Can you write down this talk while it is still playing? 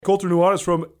Colter Nuanez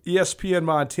from ESPN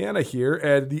Montana here,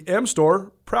 and the M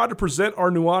Store, proud to present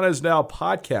our Nuanez Now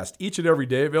podcast each and every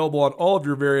day, available on all of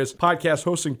your various podcast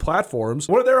hosting platforms.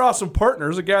 One of their awesome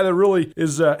partners, a guy that really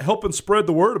is helping spread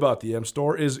the word about the M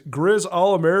Store, is Grizz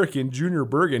All-American Junior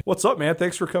Bergen. What's up, man?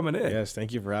 Thanks for coming in. Yes,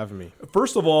 thank you for having me.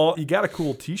 First of all, you got a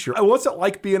cool t-shirt. What's it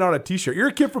like being on a t-shirt? You're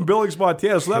a kid from Billings,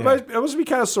 Montana, so that must be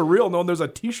kind of surreal knowing there's a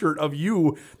t-shirt of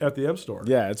you at the M Store.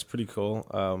 Yeah, it's pretty cool.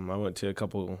 I went to a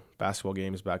couple basketball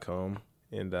games back home,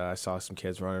 and I saw some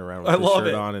kids running around with the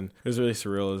shirt on, and it was really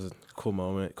surreal. It was a cool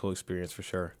moment, cool experience for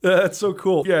sure. That's so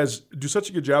cool. You guys do such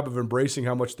a good job of embracing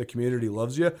how much the community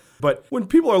loves you. But when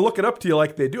people are looking up to you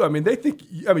like they do, they think,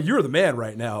 you're the man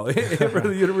right now for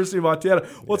the University of Montana.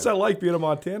 What's that like being a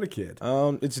Montana kid?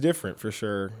 It's different for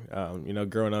sure.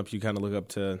 Growing up, you kind of look up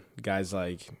to guys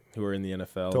like who are in the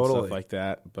NFL and stuff like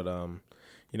that. But,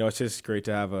 it's just great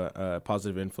to have a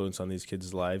positive influence on these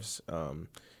kids' lives.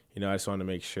 I just want to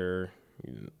make sure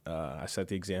I set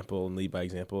the example and lead by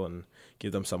example and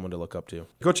give them someone to look up to.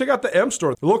 Go check out the M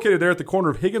Store. They're located there at the corner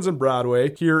of Higgins and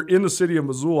Broadway here in the city of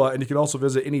Missoula, and you can also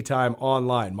visit anytime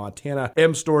online,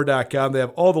 montanamstore.com. They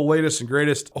have all the latest and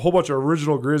greatest, a whole bunch of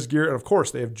original Grizz gear, and of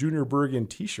course, they have Junior Bergen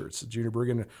t-shirts. Junior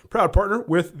Bergen, proud partner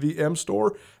with the M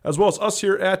Store, as well as us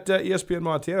here at ESPN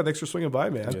Montana. Thanks for swinging by,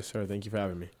 man. Yes, sir. Thank you for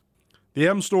having me. The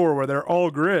M Store, where they're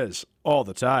all Grizz all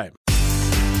the time.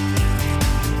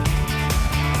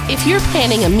 If you're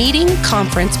planning a meeting,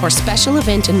 conference, or special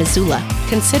event in Missoula,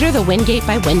 consider the Wingate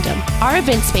by Wyndham. Our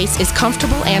event space is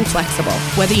comfortable and flexible.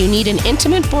 Whether you need an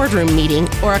intimate boardroom meeting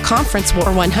or a conference for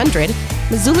 100,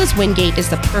 Missoula's Wingate is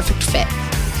the perfect fit.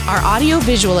 Our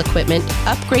audio-visual equipment,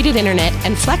 upgraded internet,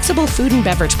 and flexible food and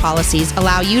beverage policies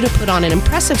allow you to put on an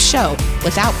impressive show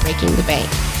without breaking the bank.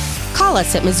 Call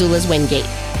us at Missoula's Wingate,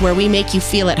 where we make you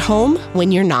feel at home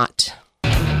when you're not.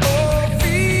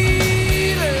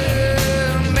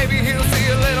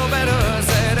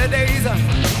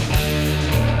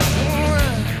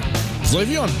 Is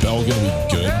Le'Veon Bell going to be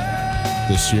good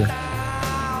this year?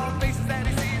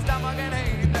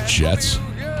 The Jets?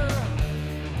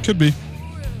 Could be.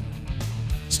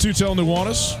 It's Tutel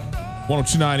Nuanez,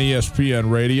 102.9 ESPN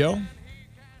Radio.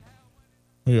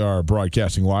 We are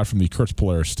broadcasting live from the Kurtz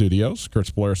Polaris studios. Kurtz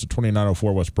Polaris at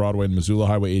 2904 West Broadway in Missoula,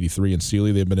 Highway 83 in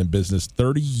Sealy. They've been in business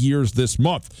 30 years this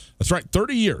month. That's right,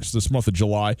 30 years this month of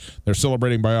July. They're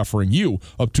celebrating by offering you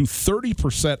up to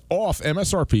 30% off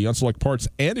MSRP on select parts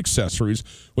and accessories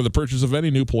with the purchase of any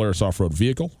new Polaris off-road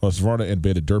vehicle, Husqvarna and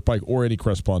Beta dirt bike, or any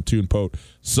Crest pontoon boat.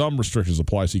 Some restrictions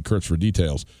apply. See Kurtz for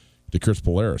details. To Kurtz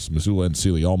Polaris, Missoula and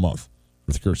Sealy all month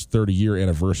with Kurt's 30-year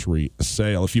anniversary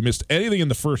sale. If you missed anything in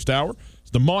the first hour,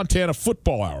 the Montana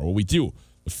Football Hour, what we do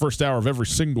the first hour of every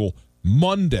single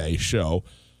Monday show.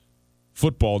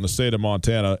 Football in the state of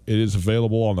Montana. It is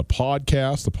available on the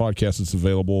podcast. The podcast is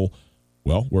available,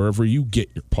 wherever you get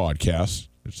your podcasts.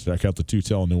 Just check out the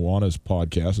Tutel Nuanez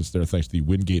podcast. It's there thanks to the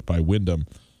Wingate by Wyndham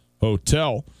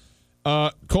Hotel.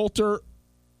 Colter,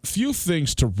 few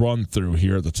things to run through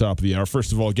here at the top of the hour.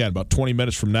 First of all, again, about 20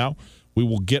 minutes from now, we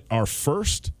will get our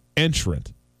first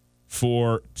entrant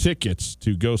for tickets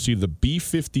to go see the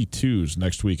B-52s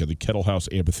next week at the Kettle House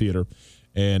Amphitheater,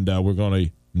 and we're going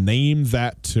to name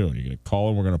that tune. You're going to call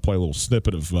in. We're going to play a little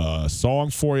snippet of a song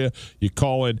for you. You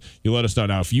call in. You let us know.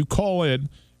 Now, if you call in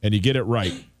and you get it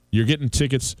right, you're getting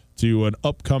tickets to an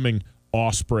upcoming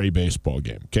Osprey baseball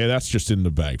game. Okay, that's just in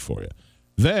the bag for you.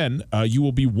 Then you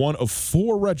will be one of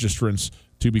 4 registrants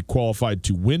to be qualified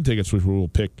to win tickets, which we will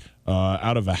pick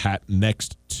out of a hat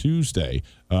next Tuesday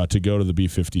to go to the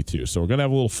B-52. So we're going to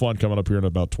have a little fun coming up here in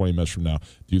about 20 minutes from now.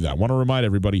 Do that. I want to remind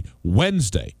everybody,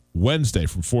 Wednesday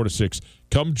from 4 to 6,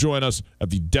 come join us at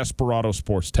the Desperado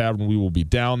Sports Tavern. We will be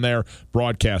down there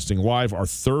broadcasting live, our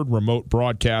 3rd remote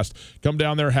broadcast. Come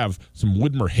down there, have some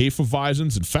Widmer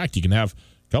Hefeweizens. In fact, you can have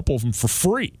a couple of them for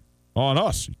free on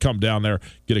us. You come down there,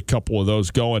 get a couple of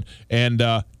those going, and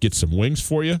get some wings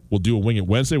for you. We'll do a Wing It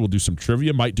Wednesday. We'll do some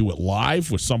trivia. Might do it live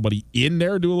with somebody in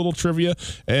there, do a little trivia,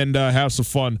 and have some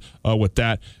fun with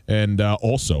that. And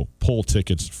also pull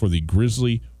tickets for the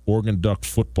Grizzly Oregon Duck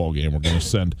football game. We're going to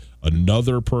send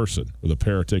another person with a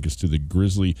pair of tickets to the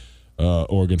Grizzly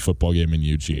Oregon football game in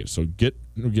Eugene. So get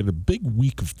a big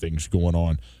week of things going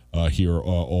on here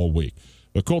all week.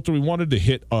 But Colter, we wanted to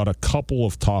hit on a couple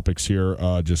of topics here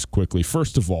just quickly.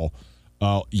 First of all,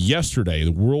 yesterday,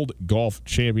 the World Golf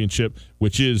Championship,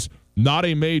 which is not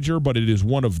a major, but it is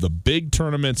one of the big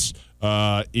tournaments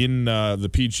in the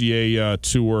PGA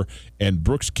Tour, and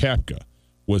Brooks Koepka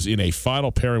was in a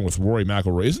final pairing with Rory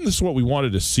McIlroy. Isn't this what we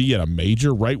wanted to see at a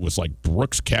major, right? Was like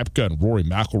Brooks Koepka and Rory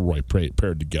McIlroy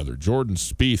paired together. Jordan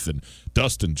Spieth and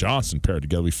Dustin Johnson paired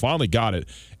together. We finally got it,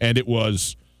 and it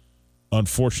was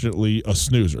unfortunately, a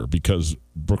snoozer because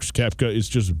Brooks Koepka is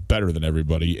just better than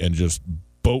everybody and just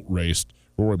boat raced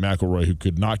Rory McIlroy, who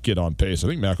could not get on pace. I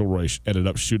think McIlroy ended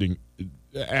up shooting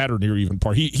at or near even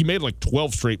par. He made like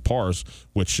 12 straight pars,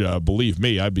 which, believe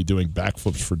me, I'd be doing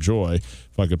backflips for joy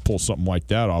if I could pull something like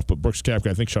that off. But Brooks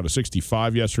Koepka, I think, shot a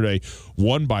 65 yesterday,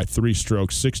 won by 3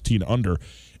 strokes, 16 under.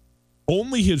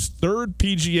 Only his third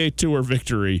PGA Tour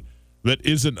victory that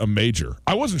isn't a major.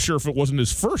 I wasn't sure if it wasn't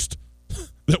his first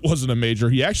that wasn't a major.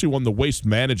 He actually won the Waste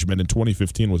Management in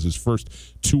 2015, was his first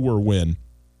tour win.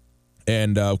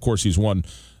 And, of course, he's won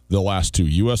the last 2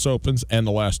 U.S. Opens and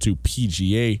the last 2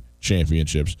 PGA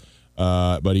championships.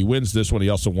 But he wins this one. He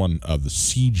also won the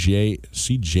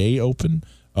CJ Open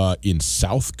in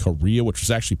South Korea, which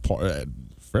was actually a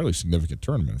fairly significant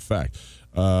tournament, in fact.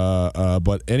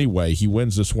 But anyway, he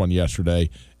wins this one yesterday.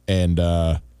 And,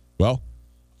 well,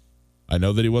 I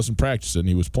know that he wasn't practicing.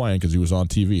 He was playing because he was on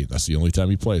TV. That's the only time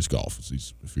he plays golf.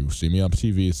 If you see me on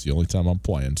TV, it's the only time I'm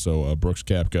playing. So Brooks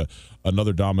Koepka,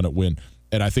 another dominant win.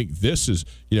 And I think this is,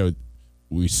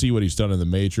 we see what he's done in the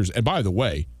majors. And by the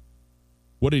way,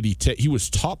 what did he take? He was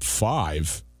top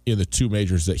 5 in the 2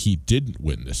 majors that he didn't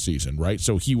win this season, right?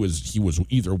 So he was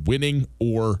either winning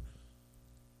or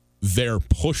they're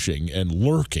pushing and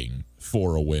lurking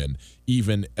for a win,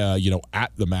 even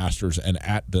at the Masters and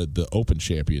at the Open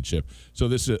Championship. So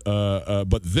this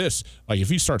but this, like, if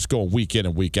he starts going week in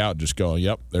and week out, just going,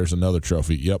 yep, there's another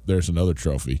trophy. Yep, there's another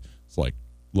trophy. It's like,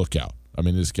 look out. I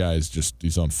mean, this guy's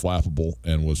he's unflappable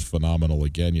and was phenomenal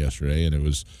again yesterday. And it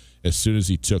was as soon as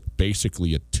he took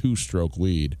basically a 2-stroke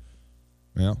lead.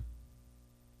 Well,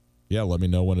 yeah, let me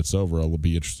know when it's over. I'll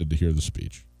be interested to hear the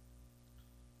speech.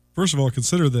 First of all,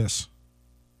 consider this.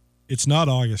 It's not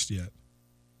August yet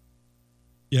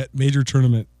major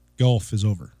tournament golf is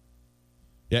over.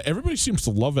 Yeah, everybody seems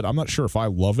to love it. I'm not sure if I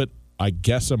love it. I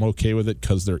guess I'm okay with it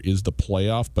because there is the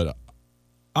playoff, but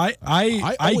I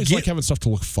always like having stuff to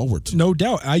look forward to. No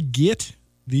doubt. I get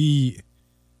the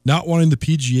not wanting the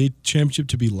PGA Championship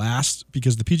to be last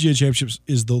because the PGA Championship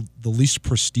is the least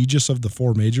prestigious of the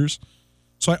 4 majors.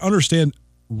 So I understand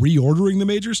reordering the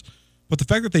majors, but the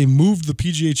fact that they moved the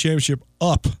PGA Championship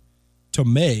up to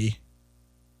May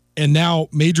and now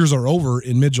majors are over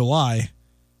in mid-July,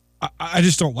 I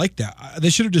just don't like that. They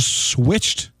should have just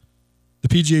switched the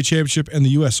PGA Championship and the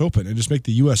U.S. Open and just make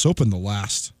the U.S. Open the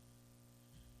last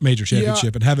major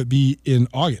championship and have it be in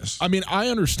August. I mean, I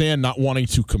understand not wanting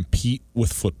to compete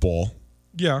with football.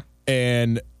 Yeah.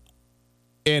 And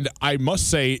I must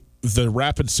say the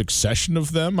rapid succession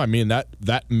of them, I mean,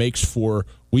 that makes for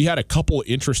 – we had a couple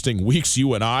interesting weeks,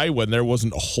 you and I, when there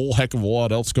wasn't a whole heck of a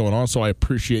lot else going on, so I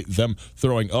appreciate them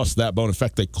throwing us that bone. In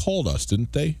fact, they called us,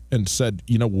 didn't they, and said,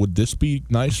 would this be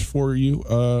nice for you,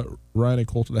 Ryan and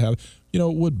Colton, to have? It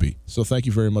would be. So thank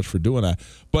you very much for doing that.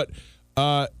 But,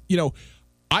 I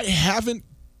haven't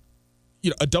 –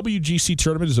 a WGC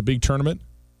tournament is a big tournament.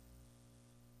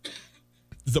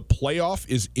 The playoff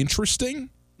is interesting.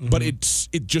 But it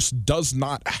just does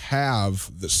not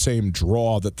have the same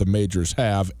draw that the majors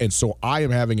have, and so I am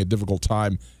having a difficult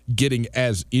time getting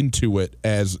as into it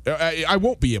as I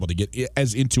won't be able to get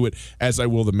as into it as I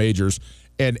will the majors,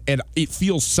 and it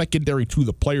feels secondary to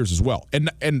the players as well. And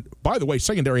by the way,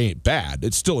 secondary ain't bad;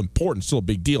 it's still important, still a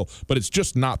big deal, but it's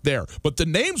just not there. But the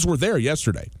names were there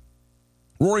yesterday.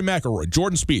 Rory McIlroy,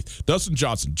 Jordan Spieth, Dustin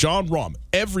Johnson, Jon Rahm,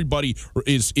 everybody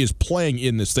is playing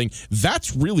in this thing.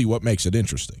 That's really what makes it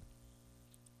interesting.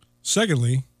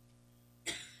 Secondly,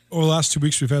 over the last 2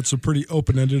 weeks, we've had some pretty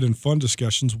open-ended and fun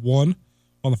discussions. One,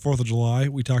 on the 4th of July,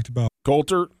 we talked about...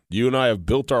 Coulter, you and I have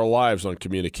built our lives on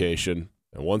communication,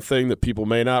 and one thing that people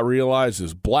may not realize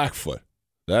is Blackfoot.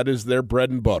 That is their bread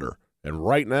and butter. And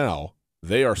right now,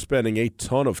 they are spending a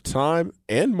ton of time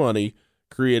and money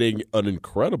creating an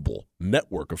incredible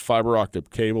network of fiber optic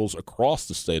cables across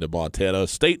the state of Montana, a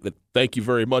state that, thank you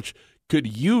very much,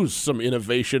 could use some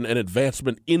innovation and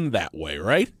advancement in that way,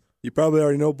 right? You probably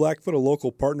already know Blackfoot, a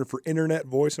local partner for internet,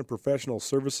 voice, and professional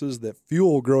services that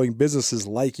fuel growing businesses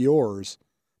like yours.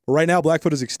 But right now,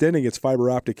 Blackfoot is extending its fiber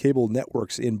optic cable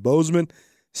networks in Bozeman,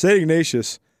 St.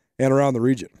 Ignatius, and around the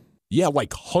region. Yeah,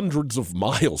 like hundreds of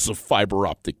miles of fiber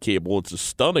optic cable. It's a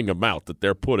stunning amount that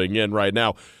they're putting in right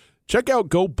now. Check out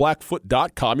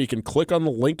goblackfoot.com. You can click on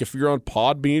the link if you're on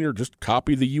Podbean or just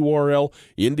copy the URL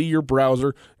into your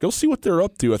browser. Go see what they're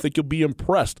up to. I think you'll be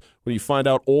impressed when you find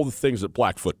out all the things that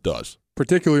Blackfoot does.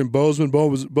 Particularly in Bozeman.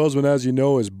 Bozeman, as you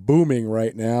know, is booming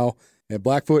right now. And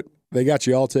Blackfoot, they got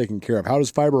you all taken care of. How does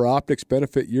fiber optics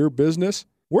benefit your business?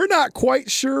 We're not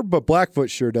quite sure, but Blackfoot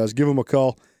sure does. Give them a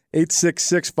call,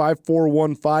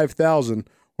 866-541-5000,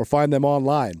 or find them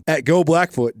online at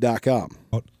goblackfoot.com.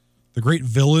 the great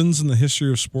villains in the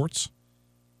history of sports.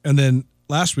 And then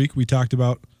last week we talked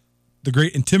about the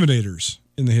great intimidators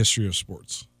in the history of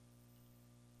sports.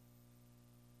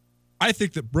 I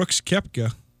think that Brooks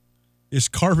Koepka is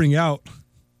carving out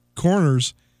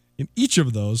corners in each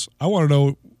of those. I want to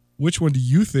know, which one do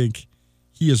you think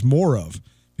he is more of?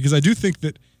 Because I do think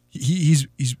that he's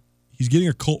getting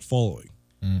a cult following.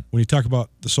 When you talk about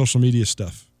the social media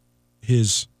stuff,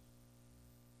 his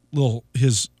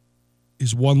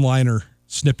one-liner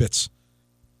snippets,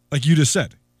 like you just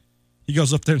said, he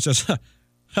goes up there and says,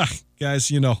 guys,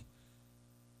 the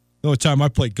only time I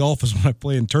play golf is when I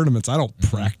play in tournaments. I don't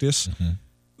practice.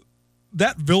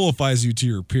 That vilifies you to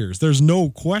your peers. There's no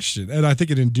question. And I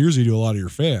think it endears you to a lot of your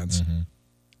fans.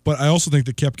 But I also think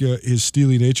that Koepka, his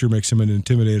steely nature makes him an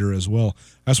intimidator as well.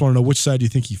 I just want to know, which side do you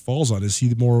think he falls on? Is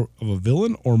he more of a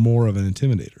villain or more of an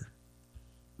intimidator?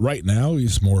 Right now,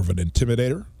 he's more of an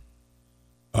intimidator,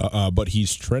 but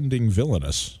he's trending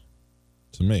villainous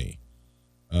to me.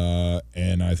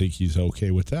 And I think he's okay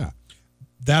with that.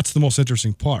 That's the most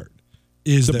interesting part.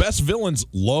 Is the best villains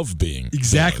love being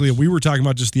exactly. villains. We were talking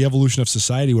about just the evolution of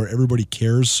society where everybody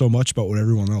cares so much about what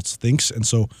everyone else thinks, and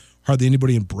so hardly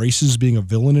anybody embraces being a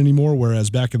villain anymore, whereas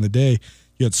back in the day,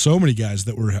 you had so many guys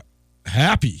that were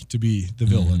happy to be the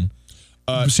villain.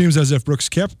 It seems as if Brooks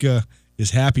Koepka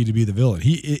is happy to be the villain.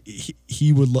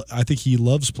 He would. I think he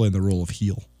loves playing the role of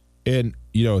heel. And,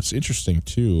 it's interesting,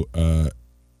 too. I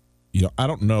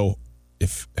don't know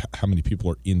how many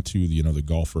people are into the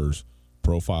golfers'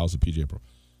 profiles, the PGA Pro.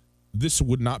 This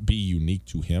would not be unique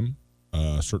to him.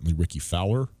 Certainly Ricky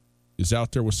Fowler is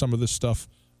out there with some of this stuff.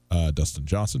 Dustin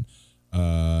Johnson,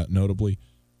 notably,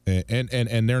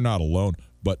 and they're not alone.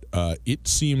 But it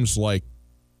seems like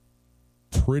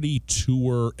pretty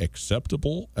tour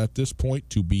acceptable at this point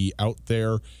to be out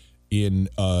there in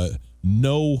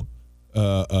no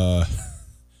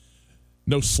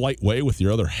slight way with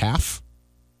your other half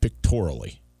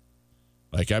pictorially.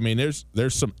 Like, I mean,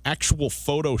 there's some actual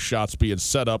photo shots being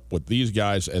set up with these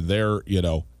guys and their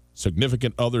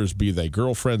significant others, be they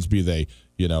girlfriends, be they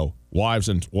wives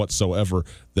and whatsoever,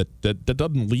 that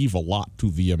doesn't leave a lot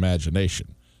to the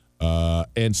imagination.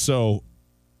 And so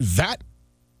that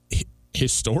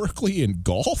historically in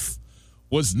golf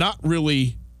was not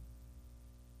really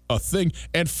a thing.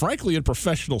 And frankly, in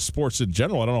professional sports in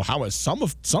general, I don't know how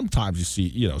sometimes you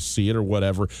see it or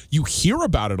whatever. You hear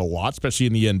about it a lot, especially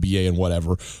in the NBA and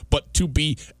whatever. But to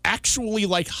be actually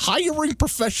like hiring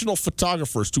professional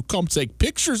photographers to come take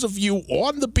pictures of you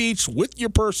on the beach with your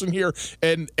person here,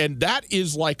 and that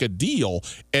is like a deal.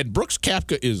 And Brooks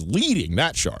Koepka is leading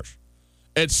that charge.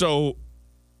 And so,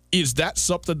 is that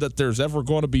something that there's ever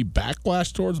going to be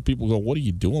backlash towards? People go, what are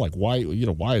you doing? Like, why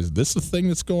is this a thing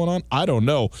that's going on? I don't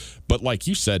know. But like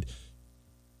you said,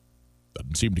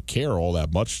 doesn't seem to care all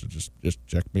that much. Just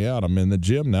check me out. I'm in the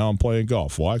gym. Now I'm playing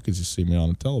golf. Why? Because you see me on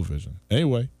the television.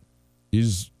 Anyway,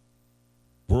 he's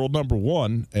world number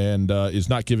one and is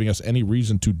not giving us any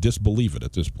reason to disbelieve it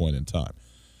at this point in time.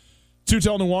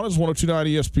 Tutel Nuanez,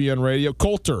 102.9 ESPN Radio.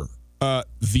 Coulter,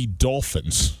 the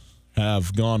Dolphins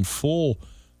have gone full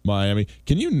Miami.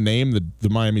 Can you name the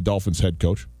Miami Dolphins head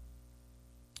coach?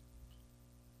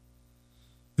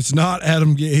 It's not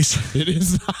Adam Gase. It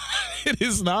is not. It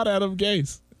is not Adam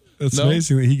Gase. It's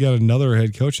amazing that he got another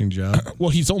head coaching job.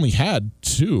 Well, he's only had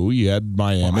two. He had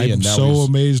Miami, and now so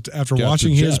amazed after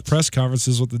watching his press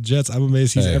conferences with the Jets. I'm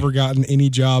amazed he's ever gotten any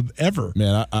job ever.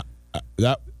 Man,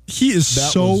 he is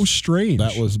so strange.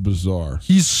 That was bizarre.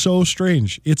 He's so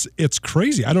strange. It's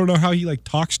crazy. I don't know how he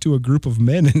talks to a group of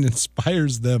men and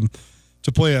inspires them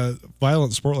to play a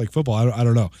violent sport like football. I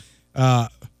don't know.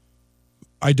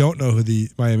 I don't know who the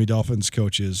Miami Dolphins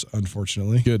coach is,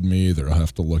 unfortunately. Good, me either. I'll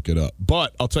have to look it up.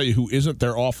 But I'll tell you who isn't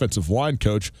their offensive line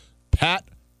coach, Pat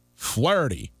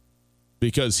Flaherty,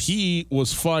 because he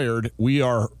was fired. We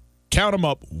are, count him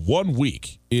up, 1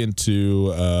 week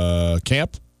into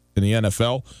camp in the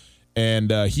NFL,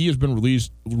 and he has been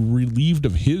relieved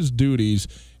of his duties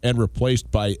and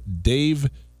replaced by Dave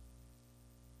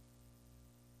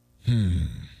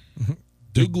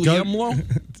Guglielmo?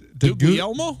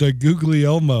 The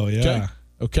Guglielmo, yeah.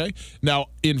 Okay. Now,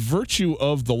 in virtue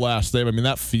of the last name, I mean,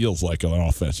 that feels like an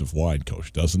offensive line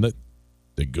coach, doesn't it?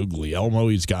 The Guglielmo,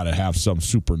 he's got to have some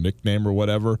super nickname or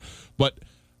whatever. But,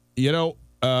 it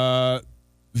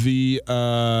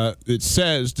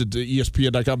says to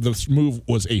ESPN.com this move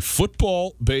was a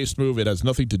football-based move. It has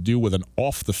nothing to do with an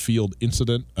off-the-field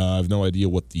incident. I have no idea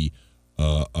what the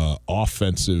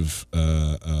offensive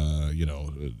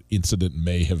incident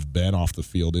may have been,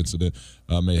 off-the-field incident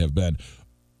may have been.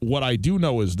 what I do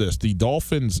know is this. The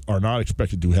Dolphins are not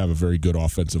expected to have a very good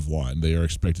offensive line. They are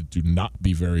expected to not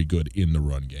be very good in the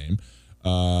run game.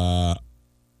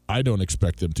 I don't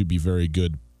expect them to be very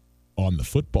good on the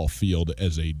football field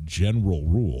as a general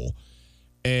rule.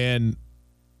 And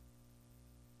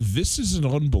this is an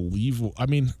unbelievable – I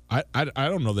mean, I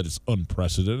don't know that it's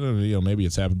unprecedented. Maybe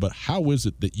it's happened. But how is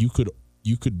it that you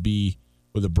could be –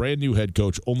 with a brand-new head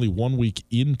coach only 1 week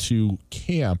into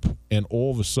camp, and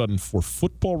all of a sudden, for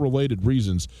football-related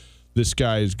reasons, this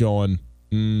guy is going,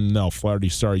 no, Flaherty,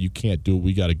 sorry, you can't do it.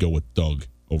 We got to go with Doug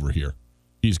over here.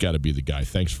 He's got to be the guy.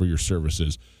 Thanks for your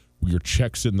services. Your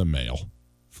check's in the mail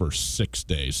for 6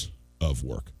 days of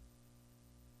work.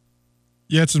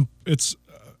 Yeah, it's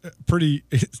pretty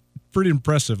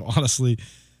impressive, honestly.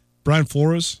 Brian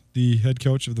Flores, the head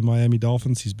coach of the Miami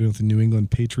Dolphins, he's been with the New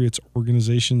England Patriots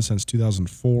organization since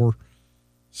 2004.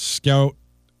 Scout,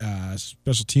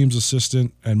 special teams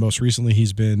assistant, and most recently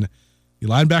he's been the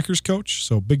linebackers coach.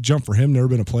 So big jump for him. Never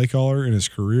been a play caller in his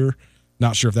career.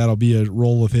 Not sure if that'll be a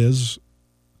role of his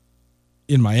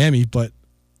in Miami, but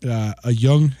a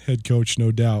young head coach,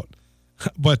 no doubt.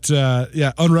 But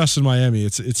unrest in Miami.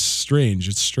 It's strange.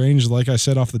 It's strange, like I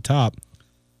said off the top,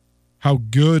 how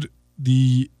good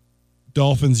the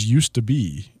Dolphins used to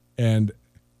be and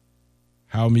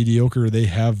how mediocre they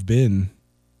have been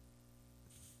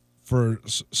for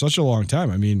such a long time.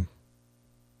 I mean,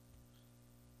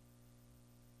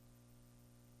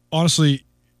 honestly,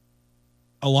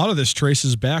 a lot of this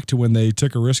traces back to when they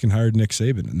took a risk and hired Nick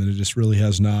Saban, and then it just really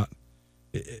has not.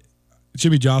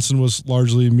 Jimmy Johnson was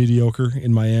largely mediocre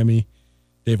in Miami.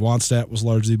 Dave Wannstedt was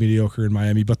largely mediocre in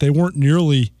Miami, but they weren't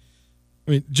nearly.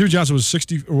 I mean, Jimmy Johnson was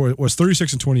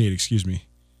 36-28. Excuse me.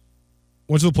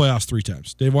 Went to the playoffs 3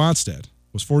 times. Dave Wannstedt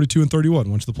was 42-31.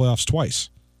 Went to the playoffs twice.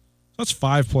 So that's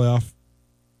 5 playoff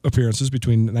appearances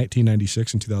between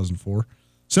 1996 and 2004.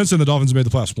 Since then, the Dolphins made the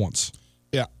playoffs once.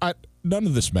 Yeah, none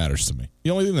of this matters to me.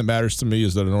 The only thing that matters to me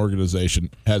is that an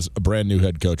organization has a brand new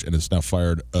head coach and has now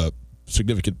fired a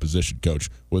significant position coach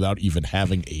without even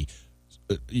having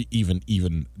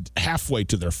even halfway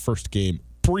to their first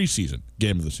preseason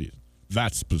game of the season.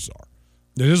 That's bizarre.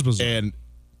 It is bizarre. And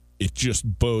it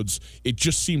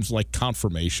just seems like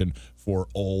confirmation for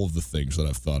all of the things that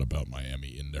I've thought about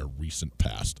Miami in their recent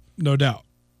past. No doubt.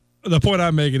 The point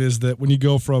I'm making is that when you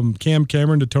go from Cam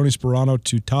Cameron to Tony Sperano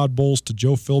to Todd Bowles to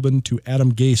Joe Philbin to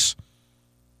Adam Gase,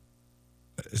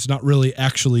 it's not really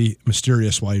actually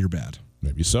mysterious why you're bad.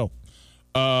 Maybe so.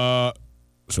 So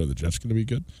the Jets going to be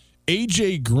good?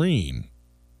 A.J. Green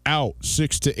out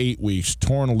 6 to 8 weeks,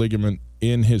 torn ligament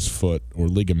in his foot or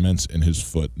ligaments in his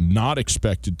foot, not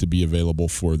expected to be available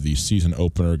for the season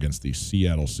opener against the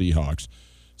Seattle Seahawks.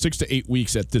 6 to 8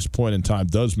 weeks at this point in time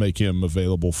does make him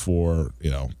available for,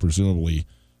 presumably,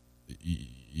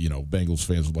 Bengals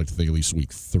fans would like to think at least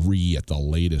week 3 at the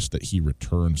latest that he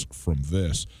returns from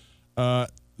this. I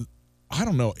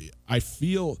don't know. I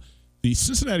feel the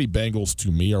Cincinnati Bengals,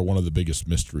 to me, are one of the biggest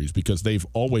mysteries because they've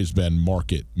always been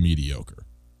market mediocre,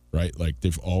 right? Like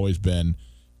they've always been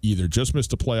either just miss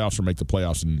the playoffs or make the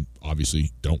playoffs and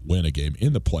obviously don't win a game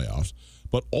in the playoffs.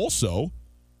 But also,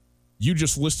 you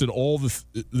just listed all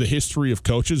the history of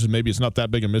coaches, and maybe it's not that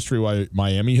big a mystery why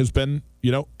Miami has been,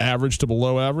 average to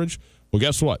below average. Well,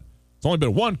 guess what? It's only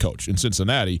been one coach in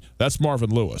Cincinnati. That's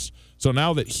Marvin Lewis. So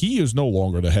now that he is no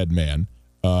longer the head man,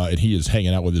 and he is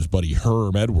hanging out with his buddy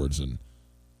Herm Edwards in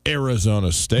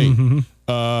Arizona State,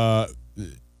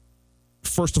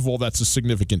 first of all, that's a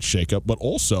significant shakeup. But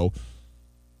also,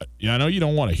 I know you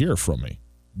don't want to hear from me,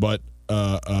 but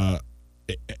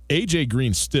A.J.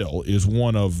 Green still is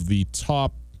one of the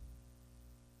top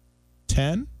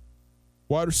 10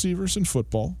 wide receivers in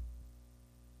football.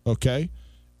 Okay?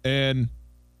 And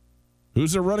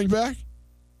who's their running back?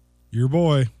 Your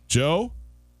boy. Joe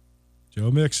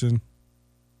Mixon.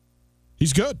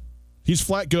 He's good. He's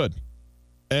flat good.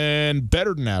 And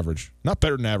better than average. Not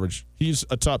better than average. He's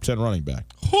a top 10 running back.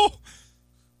 Oh.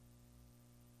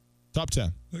 Top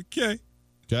 10. Okay.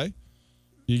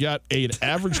 You got an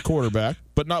average quarterback,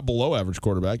 but not below average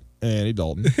quarterback, Andy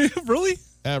Dalton. Really?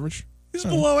 Average. He's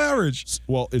below average.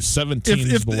 Well, if 17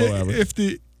 is below average.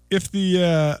 If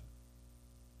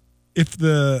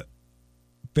the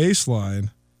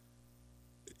baseline,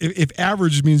 if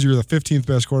average means you're the 15th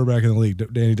best quarterback in the league,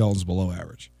 Danny Dalton's below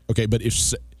average. Okay, but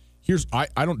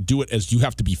I don't do it as you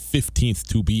have to be 15th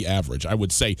to be average. I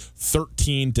would say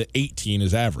 13 to 18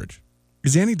 is average.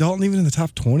 Is Andy Dalton even in the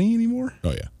top 20 anymore?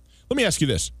 Oh, yeah. Let me ask you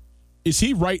this. Is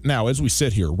he right now, as we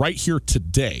sit here, right here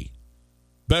today,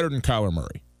 better than Kyler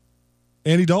Murray?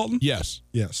 Andy Dalton? Yes.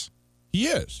 Yes. He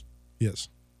is. Yes.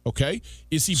 Okay,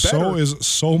 is he better? So is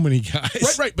so many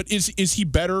guys. Right. But is he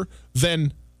better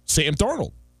than Sam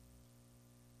Darnold?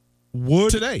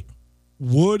 Today?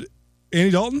 Would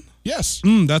Andy Dalton? Yes.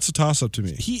 That's a toss-up to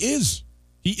me. He is.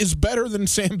 He is better than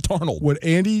Sam Darnold. Would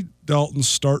Andy Dalton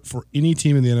start for any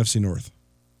team in the NFC North?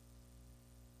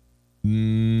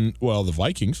 Well, the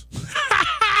Vikings.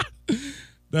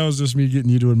 That was just me getting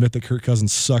you to admit that Kirk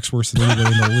Cousins sucks worse than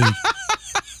anybody in the league.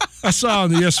 I saw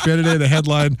on the ESPN today the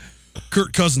headline,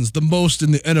 Kirk Cousins, the most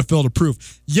in the NFL to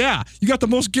prove. Yeah, you got the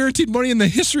most guaranteed money in the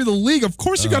history of the league. Of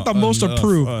course you got the most to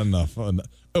prove. Enough.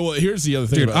 Well, here's the other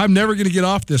thing. Dude, I'm never going to get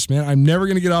off this, man. I'm never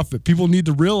going to get off it. People need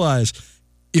to realize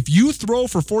if you throw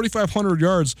for 4,500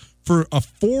 yards for a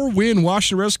 4-win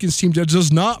Washington Redskins team, that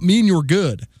does not mean you're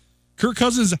good. Kirk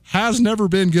Cousins has never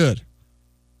been good.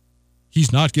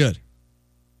 He's not good.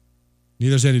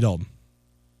 Neither is Andy Dalton.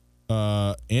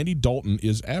 Andy Dalton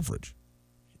is average.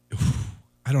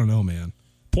 I don't know, man.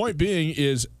 Point being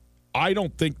is I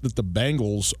don't think that the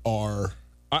Bengals are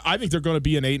 – I think they're going to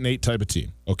be an 8-8 type of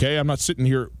team, okay? I'm not sitting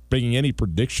here making any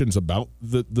predictions about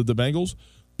the Bengals,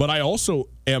 but I also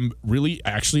am really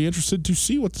actually interested to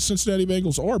see what the Cincinnati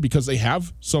Bengals are because they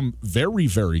have some very,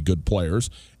 very good players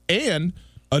and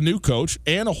a new coach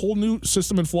and a whole new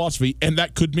system and philosophy, and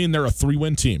that could mean they're a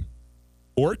 3-win team.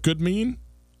 Or it could mean,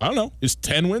 I don't know, is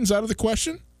 10 wins out of the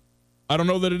question? I don't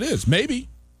know that it is. Maybe.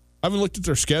 I haven't looked at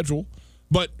their schedule,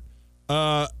 but,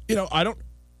 I don't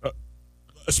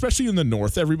 – especially in the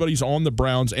North, everybody's on the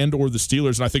Browns and or the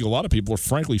Steelers, and I think a lot of people are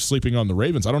frankly sleeping on the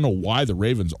Ravens. I don't know why the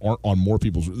Ravens aren't on more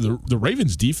people's – the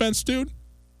Ravens' defense, dude,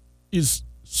 is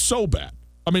so bad.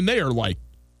 I mean,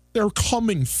 they're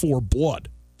coming for blood,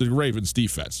 the Ravens'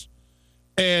 defense.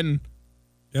 And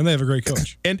they have a great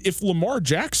coach. And if Lamar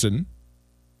Jackson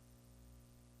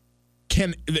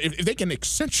if they can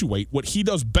accentuate what he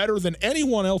does better than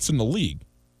anyone else in the league,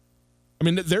 I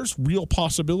mean, there's real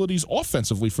possibilities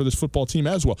offensively for this football team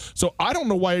as well. So I don't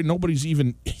know why nobody's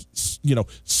even,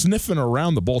 sniffing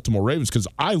around the Baltimore Ravens because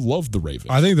I love the Ravens.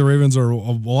 I think the Ravens are a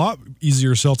lot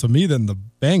easier sell to me than the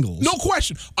Bengals. No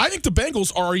question. I think the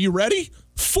Bengals are you ready?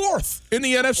 4th in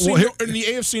the NFC in the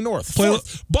AFC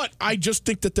North. But I just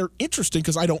think that they're interesting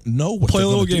because I don't know what. Play a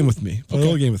little game with me. Play a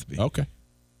little game with me. Okay.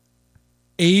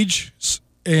 Age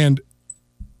and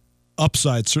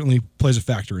upside certainly plays a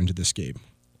factor into this game.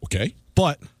 Okay.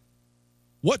 But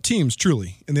what teams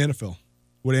truly in the NFL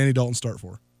would Andy Dalton start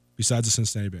for besides the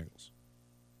Cincinnati Bengals?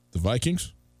 The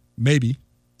Vikings? Maybe.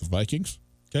 The Vikings?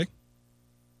 Okay.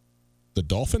 The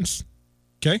Dolphins?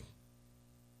 Okay.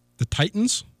 The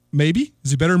Titans? Maybe.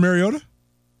 Is he better than Mariota?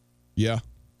 Yeah.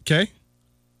 Okay.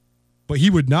 But he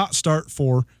would not start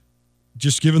for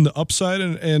just given the upside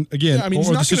and again. Yeah, I mean, he's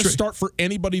not going to start for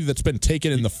anybody that's been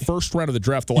taken in the first round of the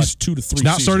draft the last 2 to 3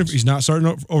 seasons. He's not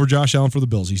starting over Josh Allen for the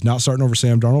Bills. He's not starting over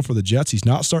Sam Darnold for the Jets. He's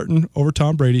not starting over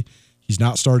Tom Brady. He's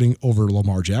not starting over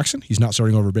Lamar Jackson. He's not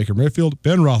starting over Baker Mayfield,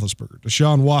 Ben Roethlisberger,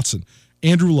 Deshaun Watson,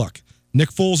 Andrew Luck, Nick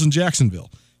Foles in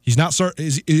Jacksonville. He's not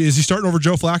is he starting over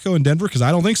Joe Flacco in Denver? Because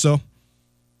I don't think so.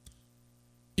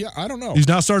 Yeah, I don't know. He's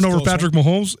not starting over Patrick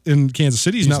Mahomes in Kansas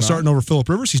City. He's not starting over Phillip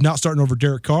Rivers. He's not starting over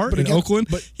Derek Carr in Oakland.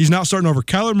 He's not starting over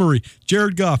Kyler Murray,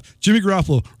 Jared Goff, Jimmy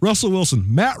Garoppolo, Russell Wilson,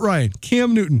 Matt Ryan,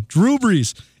 Cam Newton, Drew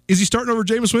Brees. Is he starting over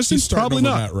Jameis Winston? Probably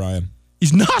not. Matt Ryan.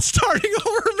 He's not starting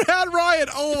over Matt Ryan.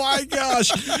 Oh, my gosh.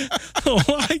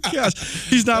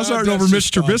 He's not starting over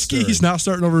Mitch Trubisky. He's not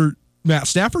starting over Matt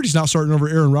Stafford. He's not starting over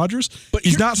Aaron Rodgers. But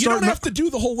he's not starting. You don't have to do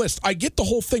the whole list. I get the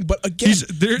whole thing, but again,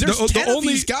 there's 10 of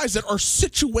these guys that are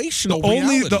situational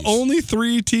realities. The only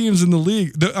 3 teams in the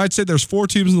league, I'd say there's 4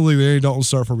 teams in the league that Andy Dalton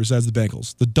start for besides the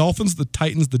Bengals. The Dolphins, the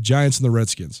Titans, the Giants, and the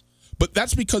Redskins. But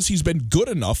that's because he's been good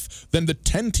enough than the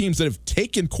 10 teams that have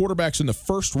taken quarterbacks in the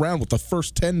first round with the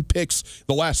first 10 picks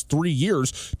the last 3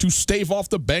 years to stave off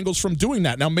the Bengals from doing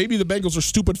that. Now, maybe the Bengals are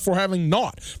stupid for having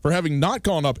not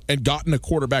gone up and gotten a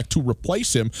quarterback to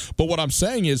replace him. But what I'm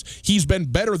saying is he's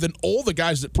been better than all the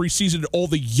guys that preceded all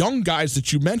the young guys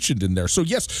that you mentioned in there. So,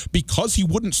 yes, because he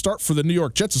wouldn't start for the New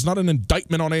York Jets, it's not an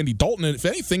indictment on Andy Dalton. And if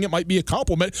anything, it might be a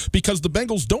compliment because the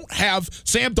Bengals don't have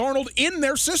Sam Darnold in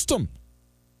their system.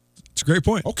 It's a great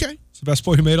point. Okay. It's the best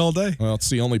point you made all day. Well, it's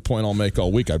the only point I'll make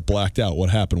all week. I blacked out. What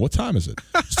happened? What time is it?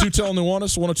 It's Tutel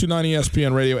Nuanez, 102.9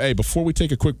 ESPN Radio. Hey, before we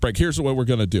take a quick break, here's what we're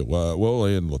going to do.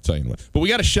 We'll tell you what. But we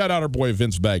got to shout out our boy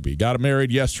Vince Bagby. Got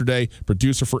married yesterday,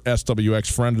 producer for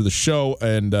SWX, friend of the show,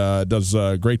 and does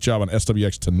a great job on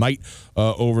SWX tonight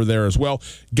over there as well.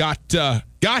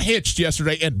 Got hitched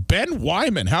yesterday, and Ben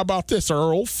Wyman, how about this?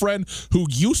 Our old friend who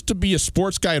used to be a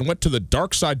sports guy and went to the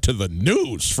dark side to the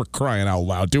news, for crying out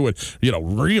loud, doing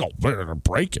real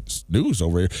breaking news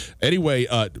over here. Anyway,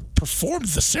 performed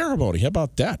the ceremony. How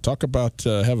about that? Talk about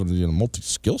having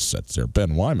multi-skill sets there,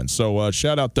 Ben Wyman. So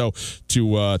shout out, though,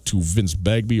 to Vince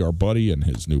Bagby, our buddy, and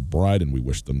his new bride, and we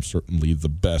wish them certainly the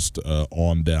best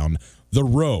on down the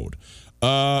road.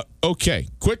 Okay,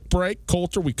 quick break.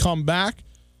 Coulter, we come back.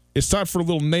 It's time for a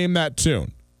little Name That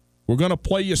Tune. We're going to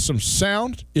play you some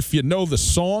sound. If you know the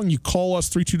song, you call us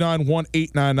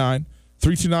 329-1899.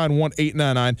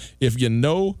 329-1899. If you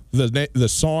know the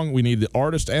song, we need the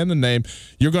artist and the name.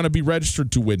 You're going to be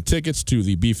registered to win tickets to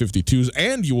the B-52s,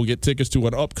 and you will get tickets to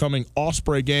an upcoming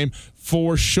Osprey game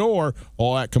for sure.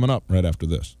 All that coming up right after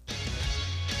this.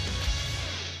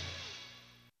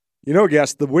 You know,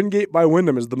 guests, the Wingate by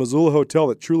Wyndham is the Missoula hotel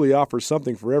that truly offers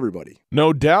something for everybody.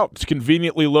 No doubt. It's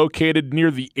conveniently located near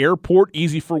the airport,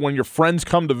 easy for when your friends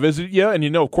come to visit you,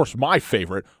 and of course, my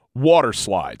favorite, water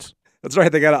slides. That's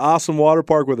right. They got an awesome water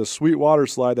park with a sweet water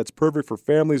slide that's perfect for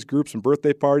families, groups, and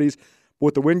birthday parties. But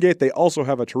with the Wingate, they also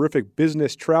have a terrific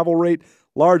business travel rate,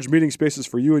 large meeting spaces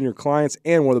for you and your clients,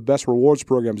 and one of the best rewards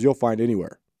programs you'll find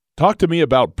anywhere. Talk to me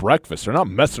about breakfast. They're not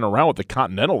messing around with the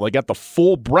Continental. They got the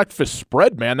full breakfast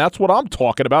spread, man. That's what I'm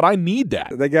talking about. I need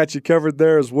that. They got you covered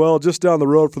there as well. Just down the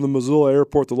road from the Missoula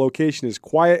Airport, the location is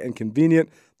quiet and convenient.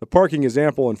 The parking is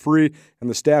ample and free, and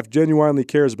the staff genuinely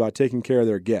cares about taking care of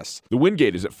their guests. The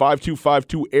Wingate is at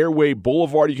 5252 Airway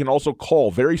Boulevard. You can also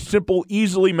call. Very simple,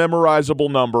 easily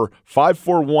memorizable number,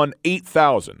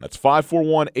 541-8000. That's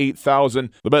 541-8000.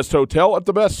 The best hotel at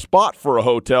the best spot for a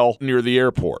hotel near the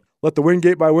airport. Let the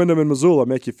Wingate by Wyndham in Missoula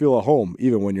make you feel at home,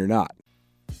 even when you're not.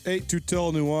 Hey,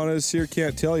 Tutel Nuanez here.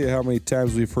 Can't tell you how many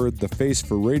times we've heard the face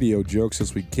for radio joke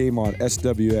since we came on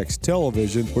SWX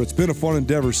television, but it's been a fun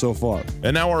endeavor so far.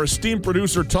 And now our esteemed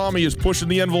producer, Tommy, is pushing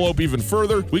the envelope even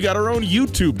further. We got our own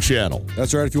YouTube channel.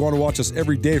 That's right. If you want to watch us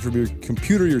every day from your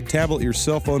computer, your tablet, your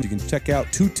cell phone, you can check out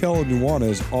Tutel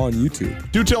Nuanez on YouTube.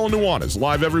 Tutel Nuanez,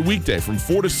 live every weekday from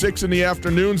 4 to 6 in the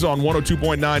afternoons on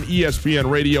 102.9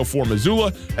 ESPN Radio for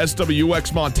Missoula,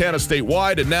 SWX Montana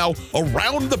statewide, and now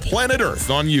around the planet Earth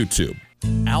on YouTube.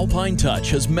 Alpine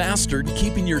Touch has mastered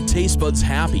keeping your taste buds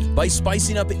happy by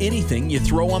spicing up anything you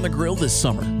throw on the grill this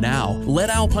summer. Now,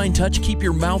 let Alpine Touch keep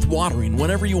your mouth watering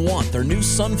whenever you want their new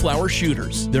sunflower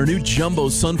shooters. Their new jumbo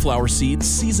sunflower seeds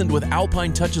seasoned with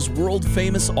Alpine Touch's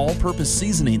world-famous all-purpose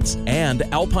seasonings. And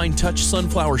Alpine Touch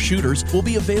sunflower shooters will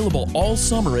be available all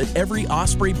summer at every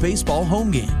Osprey baseball home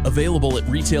game. Available at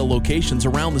retail locations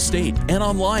around the state and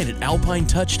online at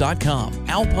alpinetouch.com.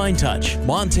 Alpine Touch,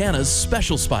 Montana's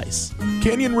special spice.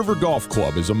 Canyon River Golf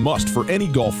Club is a must for any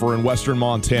golfer in western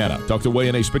Montana. Tucked away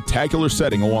in a spectacular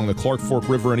setting along the Clark Fork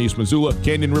River in East Missoula,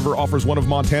 Canyon River offers one of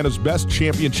Montana's best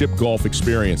championship golf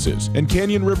experiences. And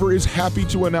Canyon River is happy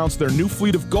to announce their new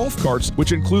fleet of golf carts,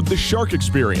 which include the Shark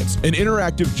Experience, an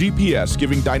interactive GPS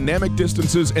giving dynamic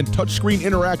distances and touchscreen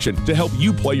interaction to help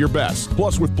you play your best.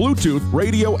 Plus, with Bluetooth,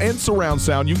 radio, and surround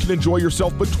sound, you can enjoy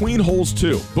yourself between holes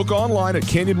too. Book online at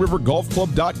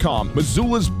CanyonRiverGolfClub.com.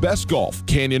 Missoula's best golf,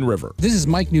 Canyon River. This is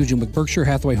Mike Nugent with Berkshire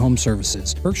Hathaway Home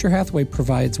Services. Berkshire Hathaway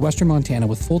provides Western Montana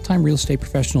with full-time real estate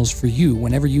professionals for you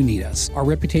whenever you need us. Our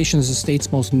reputation as the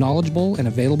state's most knowledgeable and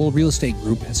available real estate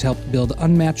group has helped build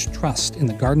unmatched trust in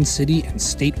the Garden City and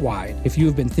statewide. If you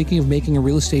have been thinking of making a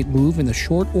real estate move in the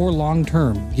short or long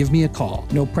term, give me a call.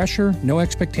 No pressure, no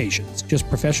expectations. Just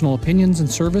professional opinions and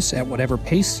service at whatever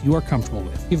pace you are comfortable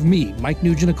with. Give me, Mike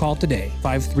Nugent, a call today,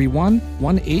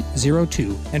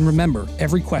 531-1802. And remember,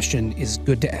 every question is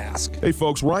good to ask. Hey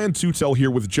folks, Ryan Tutel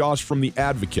here with Josh from The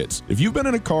Advocates. If you've been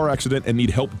in a car accident and need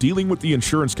help dealing with the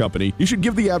insurance company, you should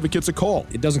give The Advocates a call.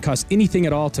 It doesn't cost anything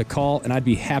at all to call, and I'd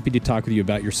be happy to talk with you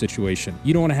about your situation.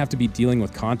 You don't want to have to be dealing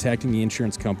with contacting the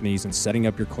insurance companies and setting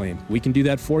up your claim. We can do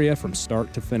that for you from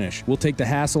start to finish. We'll take the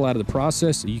hassle out of the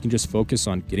process so you can just focus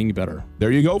on getting better.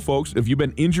 There you go, folks. If you've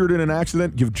been injured in an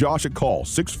accident, give Josh a call,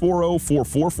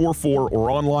 640-4444, or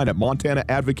online at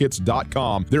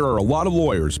montanaadvocates.com. There are a lot of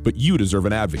lawyers, but you deserve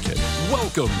an advocate.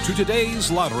 Welcome to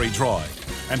today's lottery drawing.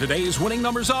 And today's winning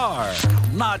numbers are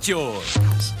not yours,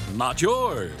 not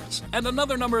yours, and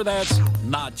another number that's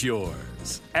not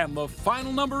yours. And the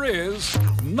final number is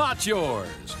not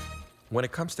yours. When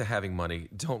it comes to having money,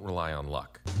 don't rely on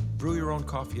luck. Brew your own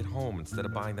coffee at home instead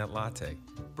of buying that latte.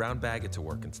 Brown bag it to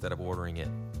work instead of ordering it.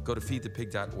 Go to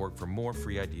feedthepig.org for more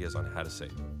free ideas on how to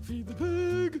save.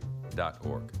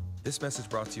 Feedthepig.org. This message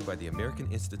brought to you by the American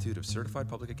Institute of Certified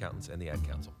Public Accountants and the Ad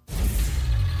Council.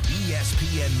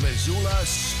 ESPN Missoula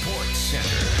Sports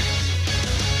Center.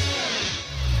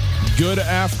 Good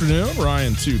afternoon.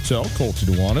 Ryan Tutel, Colton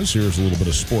Nuanez. Here's a little bit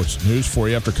of sports news for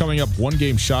you. After coming up one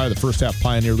game shy of the first half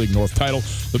Pioneer League North title,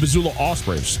 the Missoula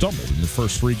Ospreys stumbled in the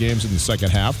first three games in the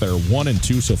second half. They're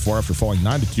 1-2 so far after falling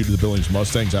 9-2 to the Billings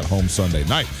Mustangs at home Sunday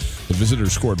night. The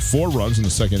visitors scored 4 runs in the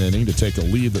second inning to take a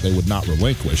lead that they would not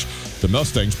relinquish. The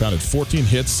Mustangs pounded 14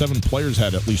 hits, 7 players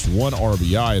had at least 1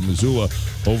 RBI, and Missoula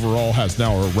overall has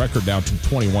now a record down to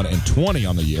 21-20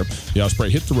 on the year. The Osprey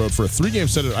hit the road for a 3-game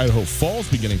set at Idaho Falls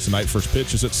beginning tonight. First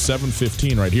pitch is at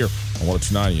 7:15 right here on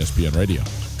 102.9 ESPN Radio.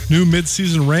 New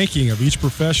midseason ranking of each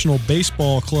professional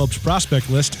baseball club's prospect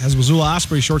list has Missoula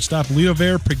Osprey shortstop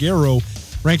Leover Peguero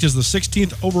ranked as the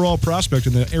 16th overall prospect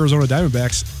in the Arizona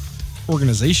Diamondbacks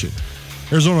organization.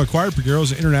 Arizona acquired Peguero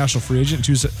as an international free agent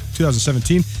in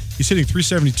 2017. He's hitting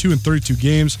 .372 in 32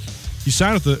 games. He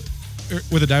signed with the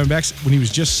Diamondbacks when he was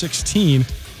just 16.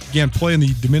 Began playing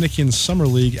the Dominican Summer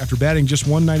League after batting just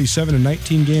 .197 in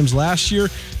 19 games last year.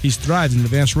 He's thrived in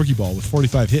advanced rookie ball with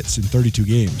 45 hits in 32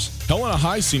 games. Helena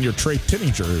High senior Trey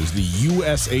Tinninger is the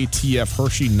USATF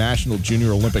Hershey National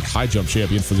Junior Olympic High Jump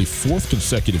Champion for the 4th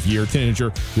consecutive year.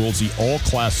 Tinninger, who holds the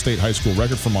all-class state high school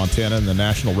record for Montana and the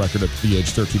national record at the age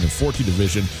 13 and 14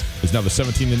 division, is now the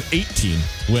 17 and 18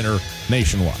 winner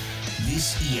nationwide.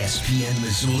 This ESPN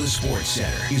Missoula Sports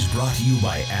Center is brought to you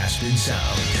by Aspen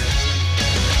Sound.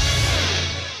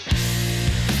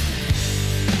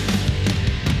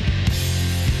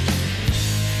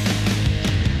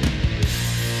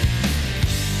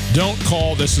 Don't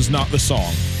call This Is Not the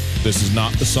Song. This is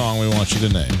not the song we want you to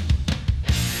name.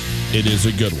 It is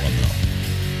a good one, though.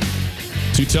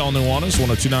 Tutel Nuanez,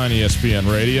 102.9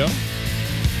 ESPN Radio.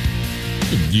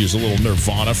 Could use a little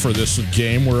Nirvana for this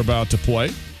game we're about to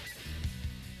play.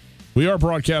 We are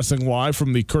broadcasting live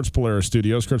from the Kurtz Polaris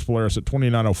studios. Kurtz Polaris at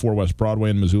 2904 West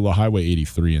Broadway in Missoula, Highway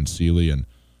 83 in Sealy, and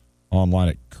online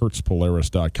at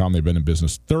kurtzpolaris.com. They've been in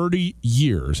business 30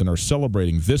 years and are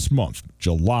celebrating this month,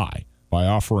 July, by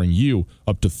offering you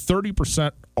up to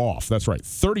 30% off. That's right,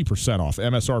 30% off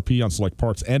MSRP on select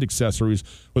parts and accessories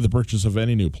with the purchase of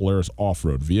any new Polaris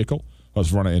off-road vehicle,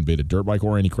 Husqvarna and-baited dirt bike,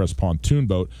 or any Crest pontoon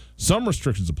boat. Some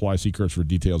restrictions apply. See Kurtz for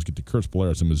details. Get to Kurtz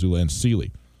Polaris in Missoula and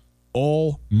Sealy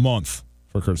all month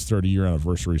for Kurt's 30-year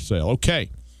anniversary sale. Okay,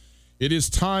 it is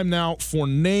time now for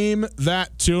Name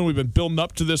That Tune. We've been building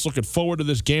up to this, looking forward to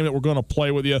this game that we're going to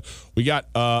play with you. We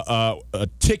got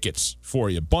tickets for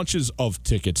you, bunches of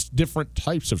tickets, different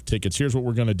types of tickets. Here's what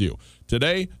we're going to do.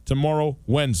 Today, tomorrow,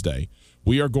 Wednesday,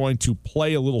 we are going to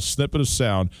play a little snippet of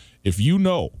sound. If you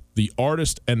know the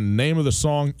artist and the name of the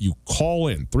song, you call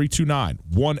in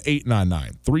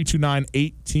 329-1899,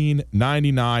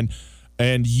 329-1899,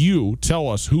 and you tell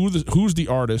us who's the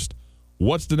artist,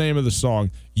 what's the name of the song.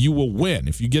 You will win,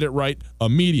 if you get it right,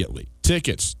 immediately.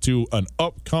 Tickets to an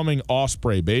upcoming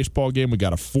Osprey baseball game. We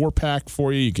got a 4-pack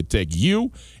for you. You could take 3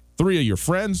 of your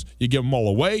friends. You give them all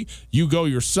away. You go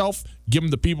yourself. Give them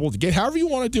to people to get, however you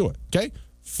want to do it, okay?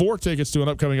 4 tickets to an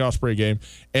upcoming Osprey game.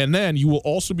 And then you will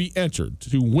also be entered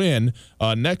to win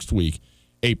next week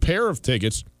a pair of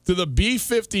tickets to the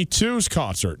B-52s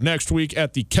concert next week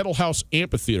at the Kettle House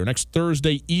Amphitheater. Next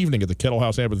Thursday evening at the Kettle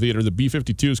House Amphitheater, the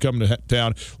B-52s coming to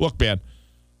town. Look, man,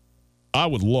 I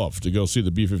would love to go see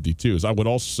the B-52s. I would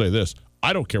also say this.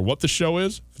 I don't care what the show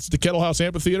is. If it's the Kettle House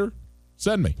Amphitheater,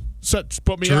 send me.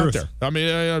 Put me out there. I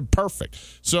mean, perfect.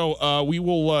 So we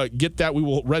will get that. We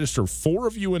will register 4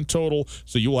 of you in total,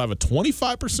 so you will have a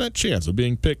 25% chance of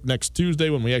being picked next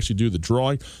Tuesday when we actually do the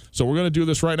drawing. So we're going to do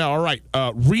this right now. All right,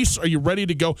 Reese, are you ready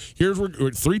to go? Here's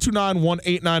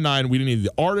 329-1899. We need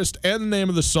the artist and the name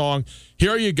of the song.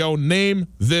 Here you go. Name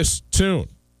this tune.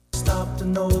 Stopped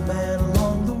an old man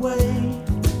along the way,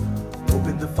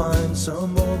 hoping to find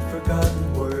some old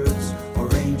forgotten words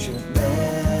or ancient melodies.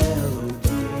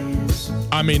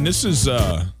 I mean, this is, we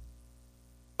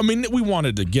want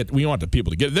the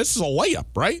people to get it. This is a layup,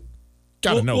 right?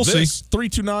 Got to know we'll this. See.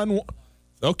 329.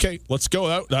 Okay, let's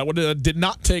go. That did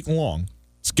not take long.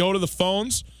 Let's go to the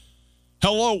phones.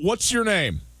 Hello, what's your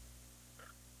name?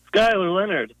 Skylar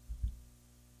Leonard.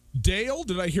 Dale,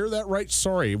 did I hear that right?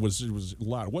 Sorry, it was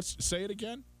loud. Say it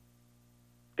again?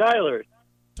 Skylar.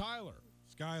 Tyler.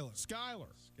 Skylar.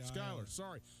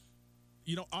 Sorry.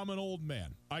 You know, I'm an old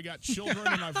man. I got children,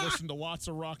 and I've listened to lots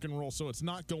of rock and roll, so it's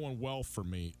not going well for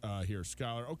me here,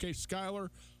 Skylar. Okay, Skylar,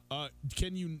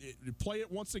 can you play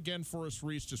it once again for us,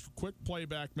 Reese? Just quick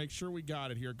playback. Make sure we got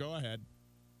it here. Go ahead.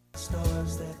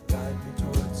 Stars that guide me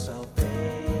towards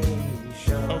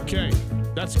salvation. Okay,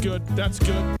 that's good.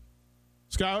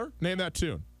 Skylar, name that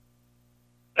tune.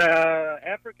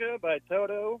 Africa by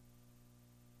Toto.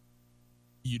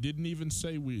 You didn't even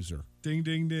say Weezer. Ding,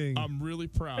 ding, ding. I'm really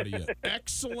proud of you.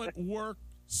 Excellent work,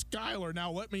 Skyler,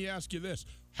 now let me ask you this.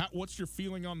 What's your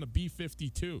feeling on the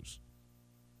B-52s?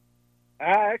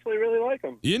 I actually really like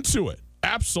them. Into it.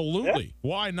 Absolutely. Yeah.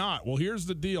 Why not? Well, here's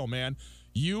the deal, man.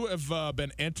 You have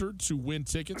been entered to win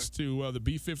tickets to the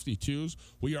B-52s.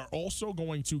 We are also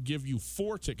going to give you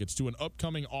 4 tickets to an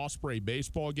upcoming Osprey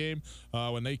baseball game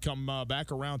when they come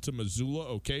back around to Missoula.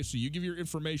 Okay, so you give your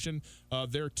information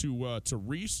there to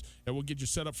Reese, and we'll get you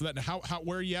set up for that. Now,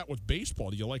 where are you at with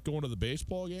baseball? Do you like going to the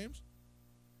baseball games?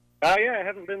 Yeah, I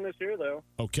haven't been this year, though.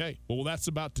 Okay. Well, that's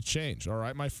about to change. All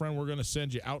right, my friend, we're going to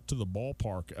send you out to the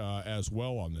ballpark as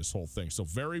well on this whole thing. So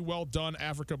very well done,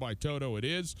 Africa by Toto it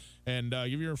is. And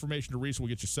give your information to Reese. We'll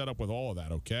get you set up with all of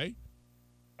that, okay?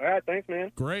 All right, thanks,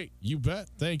 man. Great. You bet.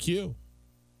 Thank you.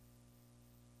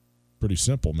 Pretty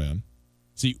simple, man.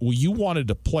 See, well, you wanted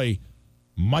to play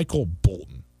Michael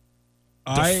Bolton.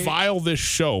 Defile this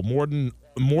show more than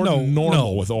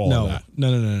normal with all of that.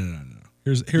 No.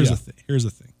 Here's the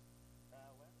thing.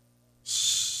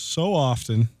 So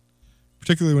often,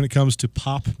 particularly when it comes to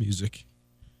pop music,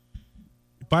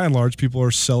 by and large, people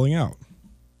are selling out.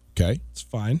 Okay. It's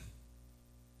fine.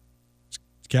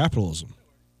 It's capitalism.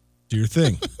 Do your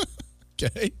thing.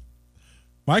 Okay.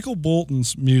 Michael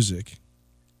Bolton's music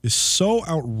is so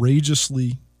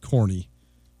outrageously corny.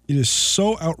 It is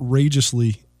so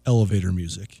outrageously elevator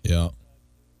music. Yeah.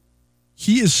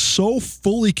 He is so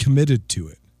fully committed to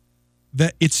it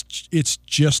that it's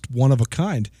just one of a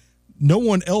kind. No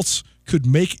one else could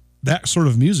make that sort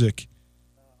of music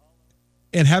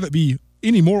and have it be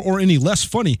any more or any less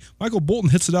funny. Michael Bolton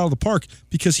hits it out of the park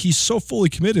because he's so fully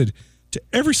committed to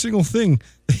every single thing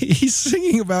he's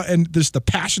singing about, and there's the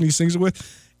passion he sings it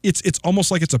with. It's almost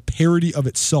like it's a parody of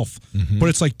itself, but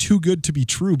it's like too good to be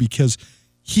true because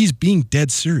he's being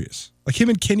dead serious. Like him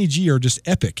and Kenny G are just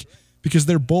epic because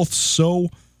they're both so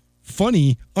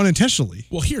funny unintentionally.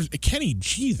 Well, here's Kenny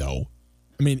G, though.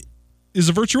 I mean, is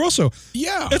a virtuoso.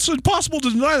 Yeah. It's impossible to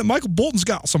deny that Michael Bolton's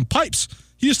got some pipes.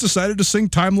 He just decided to sing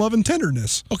Time, Love, and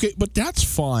Tenderness. Okay, but that's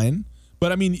fine.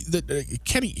 But, I mean,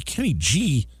 Kenny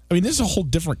G, I mean, this is a whole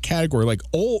different category. Like,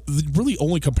 the really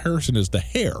only comparison is the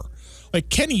hair. Like,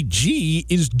 Kenny G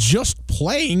is just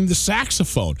playing the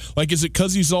saxophone. Like, is it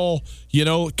because he's all,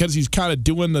 because he's kind of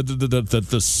doing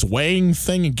the swaying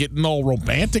thing and getting all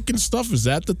romantic and stuff? Is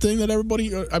that the thing that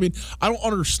everybody, I mean, I don't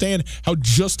understand how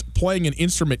just playing an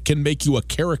instrument can make you a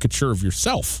caricature of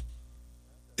yourself.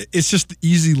 It's just the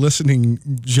easy listening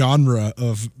genre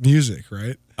of music,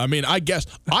 right? I mean, I guess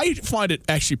I find it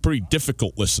actually pretty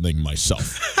difficult listening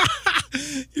myself.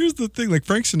 Here's the thing, like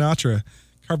Frank Sinatra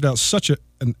carved out such an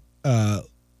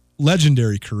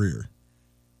legendary career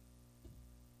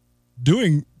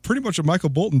doing pretty much what Michael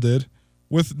Bolton did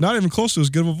with not even close to as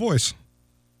good of a voice.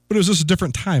 But it was just a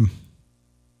different time.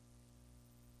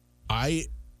 I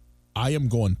am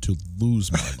going to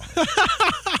lose my mind.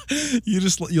 You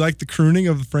like the crooning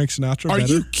of Frank Sinatra better? Are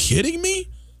you kidding me?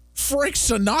 Frank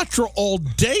Sinatra all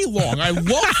day long. I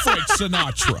love Frank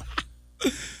Sinatra.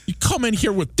 You come in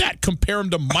here with that, compare him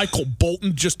to Michael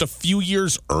Bolton just a few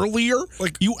years earlier?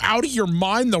 Like, you out of your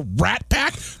mind? The Rat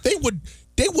Pack? They would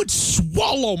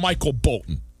swallow Michael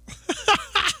Bolton.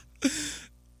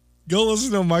 Go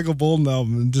listen to a Michael Bolton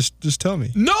album and just tell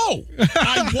me. No,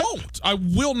 I won't. I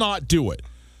will not do it.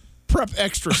 Prep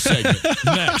Extra segment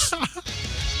next.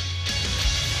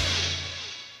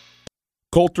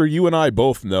 Coulter, you and I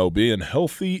both know being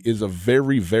healthy is a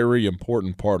very, very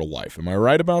important part of life. Am I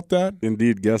right about that?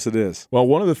 Indeed, yes it is. Well,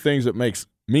 one of the things that makes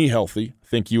me healthy, I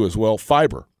think you as well,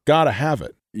 fiber. Gotta have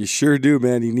it. You sure do,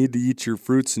 man. You need to eat your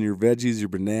fruits and your veggies, your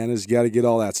bananas. You got to get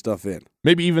all that stuff in.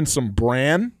 Maybe even some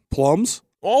bran. Plums.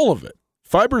 All of it.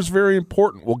 Fiber is very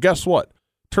important. Well, guess what?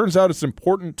 Turns out it's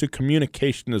important to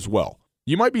communication as well.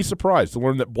 You might be surprised to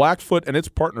learn that Blackfoot and its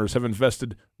partners have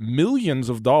invested millions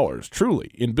of dollars,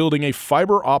 truly, in building a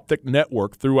fiber optic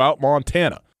network throughout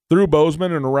Montana. Through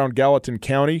Bozeman and around Gallatin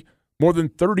County, more than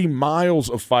 30 miles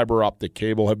of fiber optic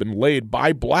cable have been laid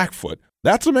by Blackfoot.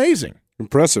 That's amazing.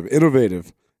 Impressive,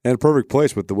 innovative, and a perfect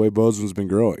place with the way Bozeman's been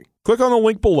growing. Click on the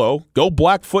link below. Go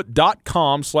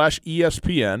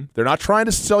blackfoot.com/ESPN. They're not trying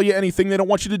to sell you anything. They don't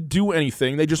want you to do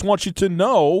anything. They just want you to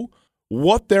know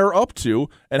what they're up to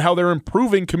and how they're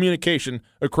improving communication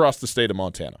across the state of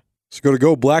Montana. So go to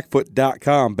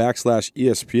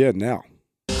goblackfoot.com/ESPN now.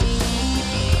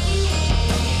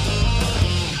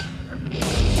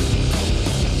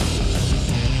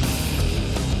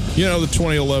 The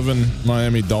 2011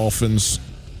 Miami Dolphins,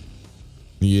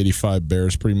 the 85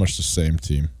 Bears, pretty much the same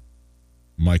team.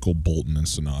 Michael Bolton and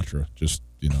Sinatra, just,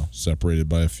 separated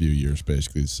by a few years,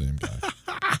 basically the same guy.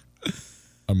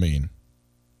 I mean,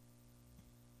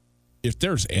 If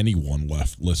there's anyone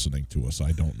left listening to us,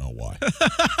 I don't know why.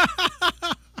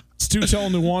 It's Tutel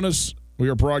Nuanez. We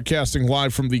are broadcasting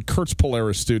live from the Kurtz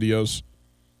Polaris studios.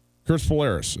 Kurtz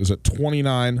Polaris is at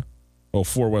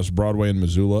 2904 West Broadway in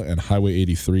Missoula and Highway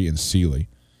 83 in Sealy.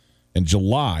 In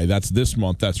July, that's this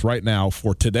month, that's right now,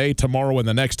 for today, tomorrow, and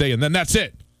the next day, and then that's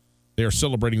it. They are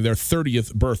celebrating their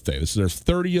 30th birthday. This is their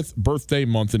 30th birthday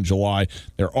month in July.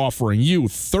 They're offering you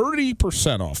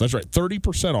 30% off. That's right,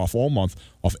 30% off all month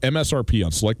off MSRP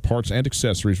on select parts and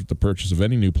accessories with the purchase of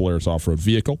any new Polaris off-road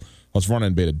vehicle, Husqvarna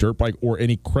and Beta dirt bike, or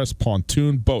any Crest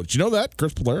pontoon boat. Did you know that?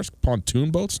 Crest Polaris pontoon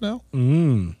boats now?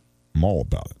 I'm all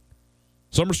about it.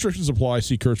 Some restrictions apply.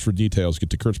 See Kurtz for details. Get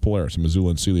to Kurtz Polaris in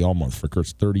Missoula and Sealy all month for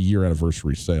Kurt's 30-year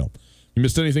anniversary sale. You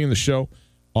missed anything in the show?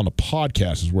 On the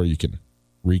podcast is where you can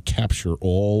recapture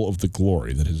all of the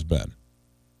glory that has been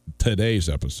today's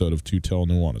episode of Tutel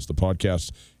Nuanez. The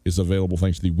podcast is available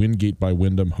thanks to the Wingate by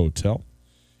Wyndham Hotel.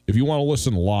 If you want to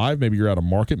listen live, maybe you're out of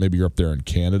market, maybe you're up there in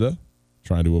Canada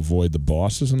trying to avoid the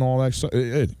bosses and all that stuff.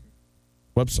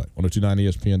 Website,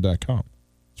 1029ESPN.com.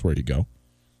 That's where you go.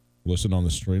 Listen on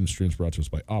the stream. The stream's brought to us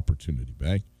by Opportunity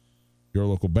Bank. Your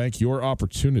local bank, your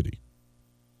opportunity.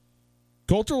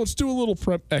 Coulter, let's do a little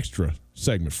Prep Extra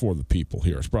segment for the people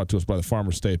here. It's brought to us by the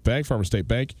Farmer State Bank. Farmer State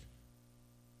Bank,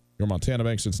 your Montana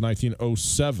bank since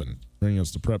 1907, bringing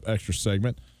us the Prep Extra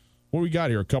segment. What we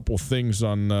got here? A couple of things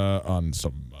on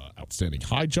some outstanding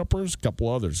high jumpers, a couple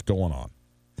others going on.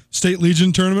 State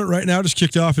Legion tournament right now just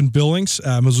kicked off in Billings.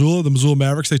 Missoula, the Missoula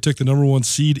Mavericks, they took the number 1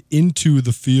 seed into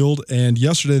the field, and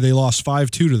yesterday they lost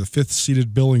 5-2 to the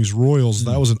 5th-seeded Billings Royals.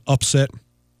 That was an upset.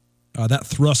 That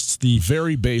thrusts the...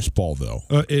 Very baseball, though.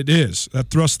 It is. That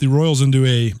thrusts the Royals into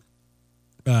a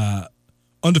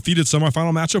undefeated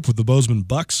semifinal matchup with the Bozeman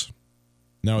Bucks.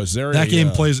 Now, is there that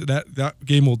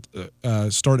game will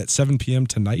start at 7 p.m.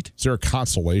 tonight. Is there a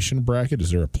consolation bracket?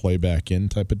 Is there a play back in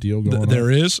type of deal going on?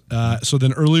 There is. So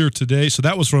then earlier today, so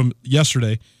that was from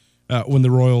yesterday when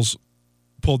the Royals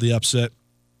pulled the upset.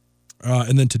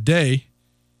 And then today,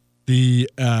 the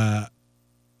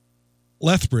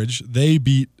Lethbridge, they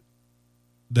beat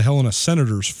the Helena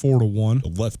Senators 4-1.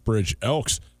 The Lethbridge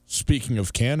Elks, speaking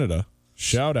of Canada,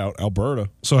 shout out Alberta.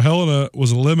 So Helena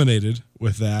was eliminated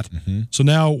with that. Mm-hmm. So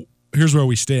now here's where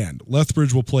we stand.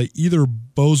 Lethbridge will play either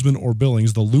Bozeman or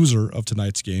Billings, the loser of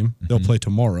tonight's game. They'll play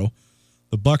tomorrow.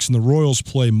 The Bucks and the Royals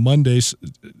play Monday's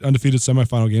undefeated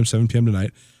semifinal game, 7 p.m.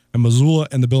 tonight. And Missoula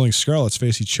and the Billings Scarlets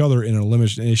face each other in an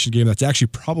elimination game that's actually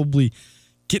probably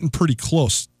getting pretty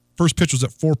close. First pitch was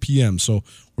at 4 p.m., so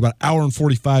we're about an hour and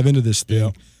 45 into this thing.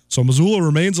 Yeah. So Missoula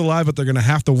remains alive, but they're going to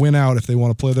have to win out if they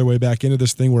want to play their way back into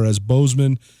this thing, whereas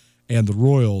Bozeman and the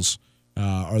Royals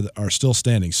are still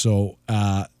standing. So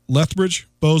Lethbridge,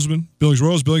 Bozeman, Billings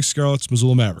Royals, Billings Scarlets,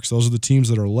 Missoula Mavericks. Those are the teams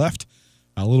that are left.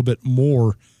 A little bit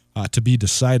more to be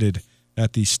decided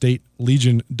at the State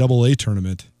Legion AA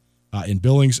tournament in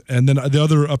Billings. And then the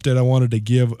other update I wanted to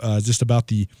give is just about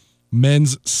the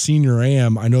men's senior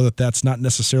AM. I know that that's not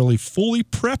necessarily fully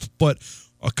prep, but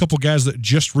a couple guys that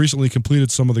just recently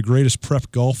completed some of the greatest prep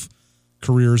golf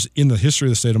careers in the history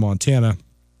of the state of Montana.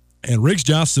 And Riggs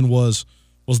Johnston was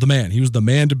the man. He was the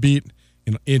man to beat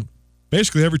in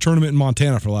basically every tournament in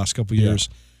Montana for the last couple of years.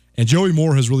 And Joey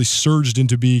Moore has really surged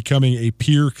into becoming a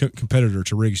peer competitor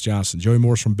to Riggs Johnston. Joey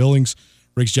Moore's from Billings,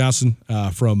 Riggs Johnston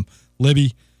from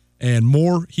Libby. And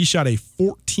Moore, he shot a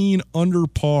 14 under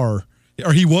par,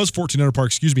 or he was 14 under par,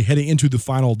 heading into the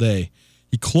final day.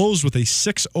 He closed with a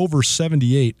 6 over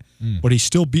 78, but he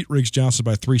still beat Riggs Johnston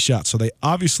by 3 shots. So they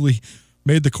obviously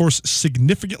made the course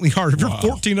significantly hard. If you're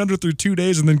 14 under through 2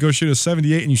 days and then go shoot a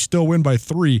 78 and you still win by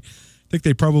 3, I think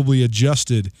they probably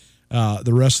adjusted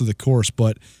the rest of the course.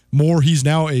 But Moore, he's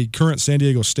now a current San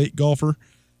Diego State golfer,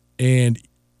 and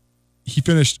he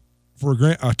finished for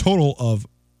a total of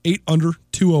 8 under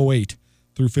 208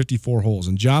 through 54 holes.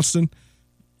 And Johnston,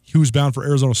 he was bound for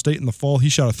Arizona State in the fall. He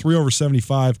shot a 3 over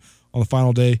 75 on the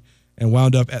final day and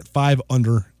wound up at 5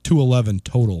 under 211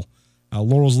 total.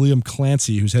 Laurel's Liam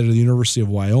Clancy, who's headed to the University of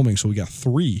Wyoming. So we got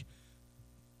 3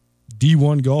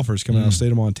 D1 golfers coming out of the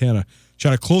state of Montana.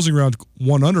 Shot a closing round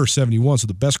 1 under 71, so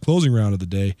the best closing round of the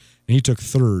day, and he took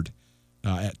 3rd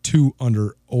at 2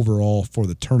 under overall for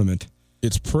the tournament.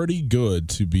 It's pretty good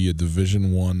to be a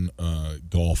Division I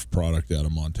golf product out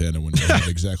of Montana when you have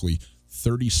exactly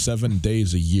 37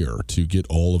 days a year to get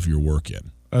all of your work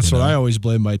in. That's what I always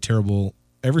blame my terrible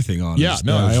everything on. Yeah,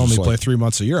 no, I only play 3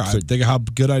 months a year. I think how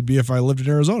good I'd be if I lived in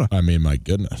Arizona. I mean, my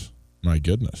goodness,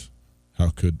 how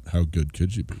good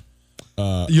could you be?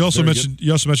 You also mentioned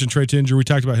Trey Tinger. We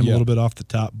talked about him a little bit off the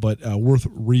top, but worth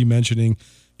re-mentioning.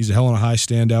 He's a Helena High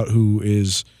standout who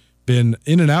is been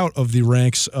in and out of the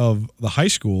ranks of the high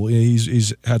school.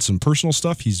 He's had some personal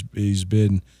stuff. He's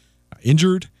been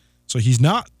injured, so he's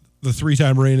not the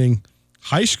 3-time reigning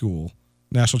high school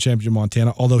national champion in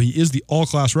Montana, although he is the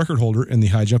all-class record holder in the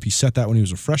high jump. He set that when he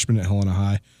was a freshman at Helena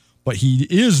High. But he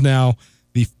is now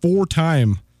the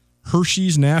 4-time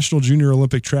Hershey's National Junior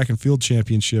Olympic Track and Field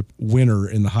Championship winner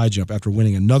in the high jump after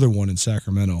winning another one in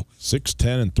Sacramento.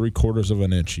 6'10"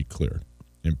 3/4 inch he cleared.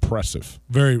 Impressive.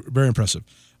 Very, very impressive.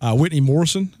 Whitney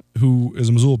Morrison, who is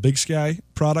a Missoula Big Sky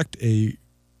product, a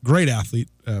great athlete,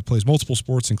 plays multiple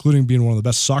sports, including being one of the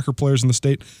best soccer players in the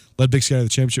state, led Big Sky to the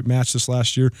championship match this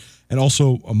last year, and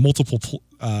also a multiple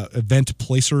event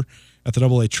placer at the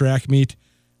AA track meet.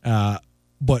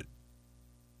 But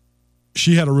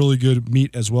she had a really good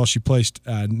meet as well. She placed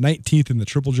 19th in the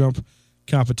triple jump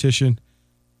competition.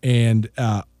 And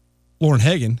Lauren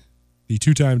Hagen, the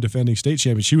 2-time defending state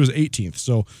champion, she was 18th.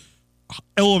 So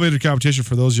elevated competition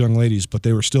for those young ladies, but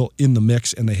they were still in the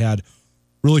mix, and they had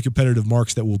really competitive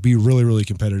marks that will be really, really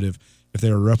competitive if they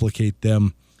were to replicate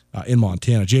them in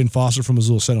Montana. Jaden Foster from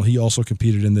Missoula Sentinel, he also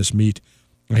competed in this meet.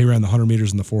 He ran the 100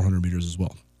 meters and the 400 meters as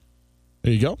well.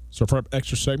 There you go. So for our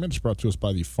extra segment, it's brought to us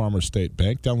by the Farmers State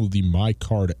Bank. Download the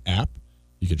MyCard app.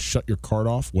 You can shut your card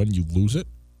off when you lose it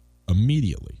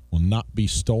immediately. Will not be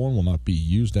stolen, will not be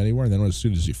used anywhere. And then as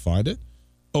soon as you find it,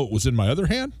 oh, it was in my other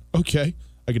hand? Okay.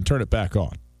 I can turn it back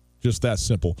on. Just that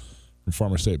simple. From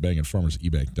Farmers State Bank and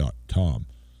farmersebank.com.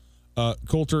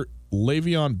 Colter,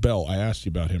 Le'Veon Bell, I asked you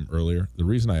about him earlier. The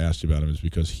reason I asked you about him is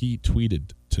because he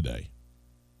tweeted today.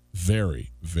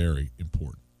 Very, very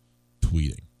important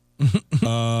tweeting.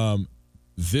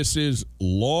 This is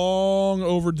long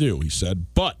overdue, he said,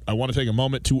 but I want to take a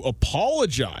moment to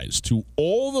apologize to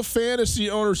all the fantasy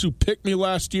owners who picked me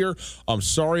last year. I'm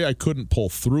sorry I couldn't pull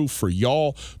through for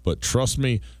y'all, but trust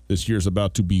me, this year's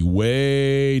about to be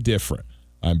way different.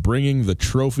 I'm bringing the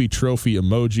trophy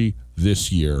emoji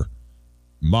this year.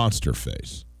 Monster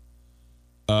face.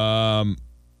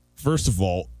 First of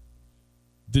all,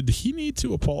 did he need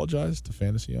to apologize to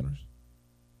fantasy owners?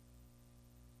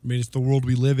 I mean, it's the world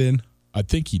we live in. I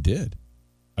think he did.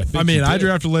 I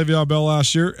drafted Le'Veon Bell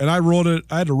last year, and I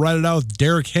had to write it out with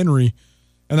Derrick Henry,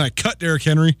 and I cut Derrick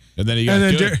Henry. And then he got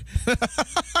good.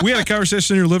 We had a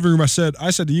conversation in your living room. I said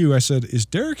to you, is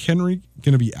Derrick Henry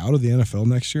going to be out of the NFL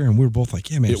next year? And we were both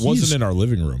like, yeah, man. It wasn't in our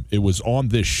living room. It was on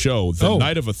this show the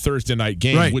night of a Thursday night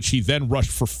game, right, which he then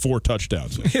rushed for 4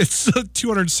 touchdowns. It's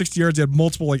 260 yards. He had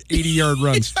multiple 80-yard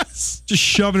runs. Yes. Just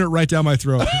shoving it right down my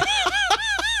throat.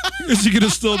 Is he going to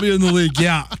still be in the league?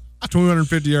 Yeah.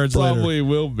 250 yards later. Probably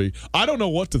will be. I don't know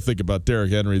what to think about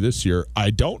Derrick Henry this year. I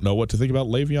don't know what to think about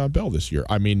Le'Veon Bell this year.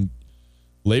 I mean,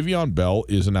 Le'Veon Bell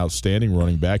is an outstanding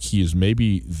running back. He is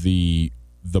maybe the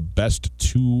best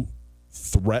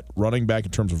 2-threat running back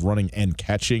in terms of running and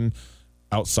catching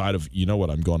outside of, you know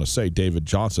what I'm going to say, David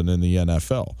Johnson in the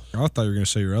NFL. I thought you were going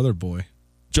to say your other boy.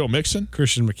 Joe Mixon?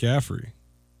 Christian McCaffrey.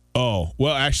 Oh,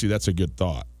 well, actually, that's a good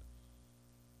thought.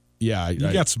 Yeah.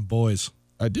 You got some boys.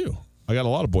 I do. I got a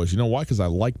lot of boys. You know why? Because I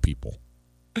like people.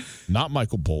 Not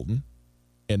Michael Bolton.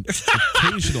 And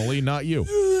occasionally not you.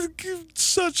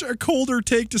 Such a colder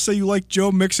take to say you like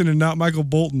Joe Mixon and not Michael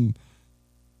Bolton.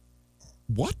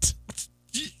 What?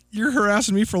 You're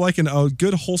harassing me for liking a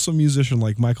good, wholesome musician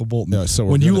like Michael Bolton. No, so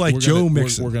when you like Joe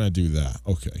Mixon. We're going to do that.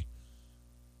 Okay.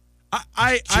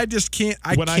 I just can't.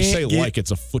 When I say like,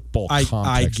 it's a football context.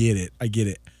 I get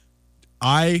it.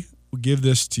 I will give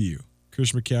this to you.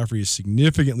 Chris McCaffrey is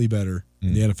significantly better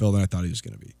in the NFL than I thought he was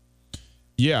going to be.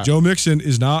 Yeah. Joe Mixon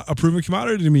is not a proven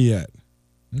commodity to me yet.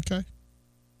 Okay.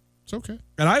 It's okay.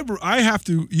 And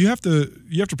you have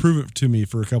to prove it to me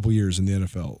for a couple years in the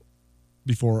NFL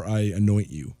before I anoint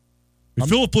you.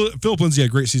 Philip Lindsay had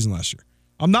a great season last year.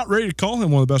 I'm not ready to call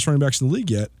him one of the best running backs in the league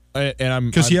yet.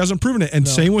 Because he hasn't proven it. And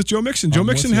same with Joe Mixon. Joe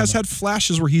Mixon has had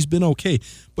flashes where he's been okay,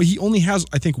 but he only has,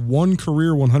 I think, one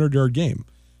career 100-yard game.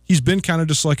 He's been kind of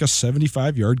just like a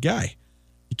 75-yard guy.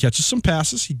 He catches some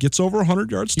passes. He gets over 100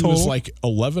 yards total. He was like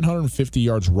 1,150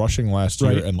 yards rushing last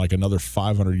year and like another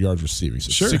 500 yards receiving.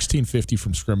 So 1,650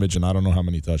 from scrimmage and I don't know how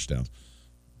many touchdowns.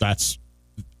 That's,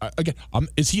 again,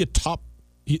 is he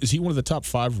one of the top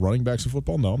 5 running backs in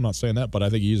football? No, I'm not saying that, but I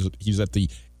think he's at the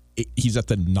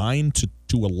 9 to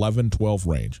 11, 12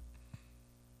 range.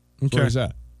 Okay. Where is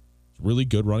that? Really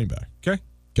good running back. Okay.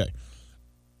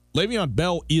 Le'Veon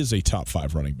Bell is a top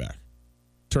 5 running back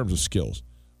in terms of skills.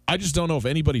 I just don't know if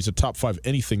anybody's a top 5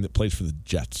 anything that plays for the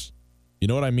Jets. You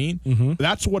know what I mean? Mm-hmm.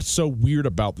 That's what's so weird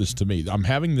about this to me. I'm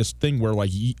having this thing where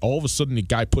like all of a sudden the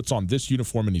guy puts on this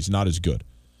uniform and he's not as good.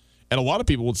 And a lot of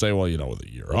people would say, well, with a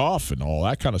year off and all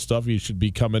that kind of stuff, he should be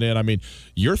coming in. I mean,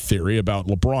 your theory about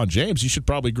LeBron James, he should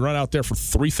probably run out there for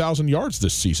 3,000 yards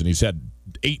this season. He's had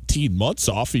 18 months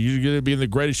off. He's going to be in the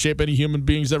greatest shape any human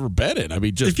being's ever been in. I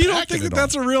mean, just if you don't think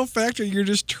that's a real factor, you're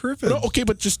just tripping. No, okay,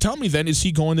 but just tell me then, is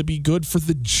he going to be good for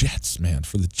the Jets, man?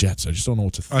 For the Jets. I just don't know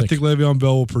what to think. I think Le'Veon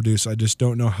Bell will produce. I just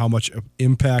don't know how much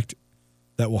impact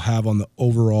that will have on the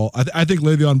overall. I think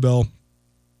Le'Veon Bell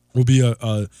will be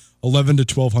a 11 to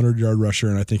 1,200 yard rusher,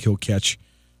 and I think he'll catch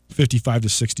 55 to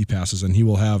 60 passes, and he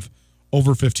will have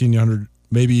over 1,500,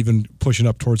 maybe even pushing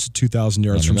up towards 2,000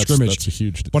 yards from scrimmage. That's a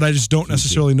huge. But I just don't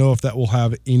necessarily know if that will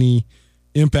have any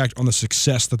impact on the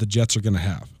success that the Jets are going to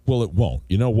have. Well, it won't.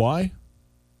 You know why?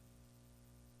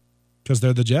 Because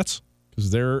they're the Jets?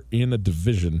 Because they're in a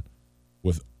division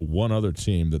with one other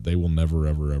team that they will never,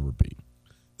 ever, ever beat.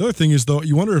 The other thing is, though,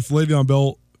 you wonder if Le'Veon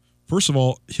Bell, first of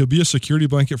all, he'll be a security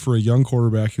blanket for a young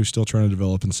quarterback who's still trying to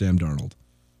develop in Sam Darnold.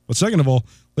 But second of all,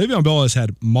 Le'Veon Bell has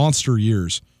had monster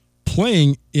years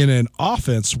playing in an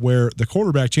offense where the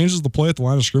quarterback changes the play at the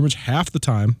line of scrimmage half the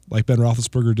time, like Ben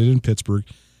Roethlisberger did in Pittsburgh,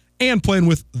 and playing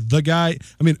with the guy.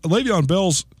 I mean, Le'Veon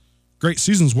Bell's great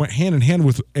seasons went hand in hand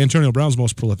with Antonio Brown's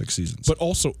most prolific seasons. But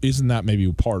also, isn't that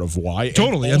maybe part of why?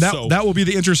 Totally, and that will be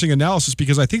the interesting analysis,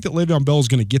 because I think that Le'Veon Bell is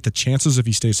going to get the chances if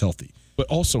he stays healthy. But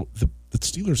also, the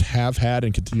Steelers have had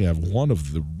and continue to have one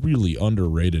of the really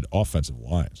underrated offensive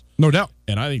lines. No doubt.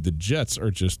 And I think the Jets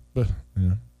are just,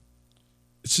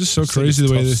 It's just so crazy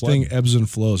the way this thing ebbs and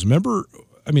flows. Remember,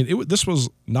 I mean, this was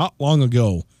not long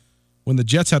ago when the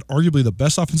Jets had arguably the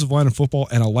best offensive line in football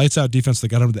and a lights-out defense that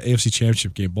got them to the AFC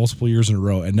Championship game multiple years in a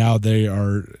row, and now they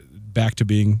are back to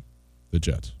being the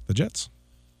Jets. The Jets.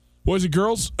 Boys and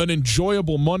girls, an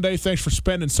enjoyable Monday. Thanks for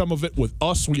spending some of it with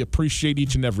us. We appreciate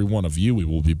each and every one of you. We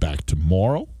will be back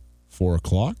tomorrow, 4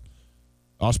 o'clock.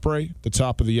 Osprey, the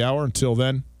top of the hour. Until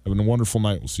then, have a wonderful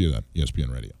night. We'll see you then.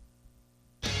 ESPN Radio.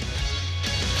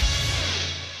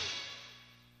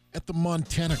 At the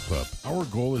Montana Club, our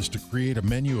goal is to create a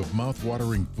menu of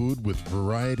mouth-watering food with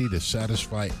variety to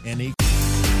satisfy any.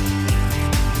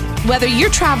 Whether you're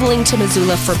traveling to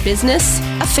Missoula for business,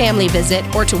 a family visit,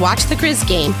 or to watch the Grizz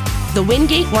game, the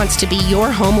Wingate wants to be your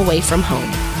home away from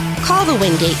home. Call the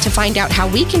Wingate to find out how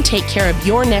we can take care of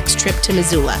your next trip to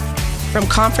Missoula. From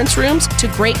conference rooms to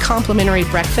great complimentary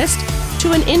breakfast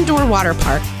to an indoor water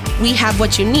park, we have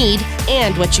what you need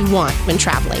and what you want when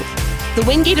traveling. The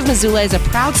Wingate of Missoula is a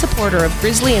proud supporter of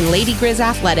Grizzly and Lady Grizz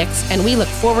athletics, and we look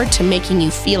forward to making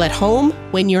you feel at home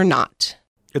when you're not.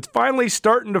 It's finally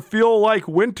starting to feel like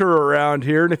winter around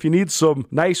here, and if you need some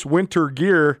nice winter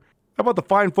gear, how about the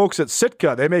fine folks at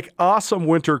Sitka? They make awesome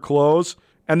winter clothes,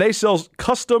 and they sell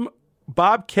custom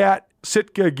Bobcat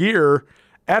Sitka gear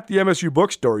at the MSU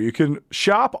Bookstore. You can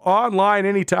shop online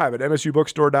anytime at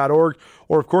msubookstore.org,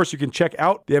 or of course you can check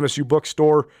out the MSU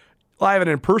Bookstore live and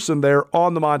in person there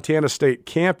on the Montana State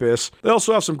campus. They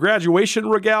also have some graduation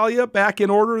regalia back in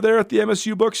order there at the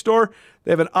MSU Bookstore.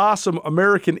 They have an awesome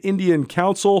American Indian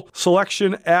Council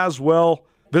selection as well.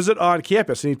 Visit on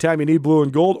campus anytime you need blue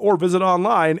and gold, or visit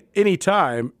online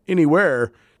anytime,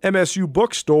 anywhere,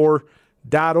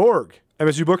 msubookstore.org.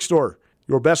 MSU Bookstore,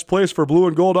 your best place for blue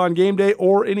and gold on game day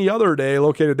or any other day,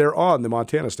 located there on the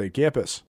Montana State campus.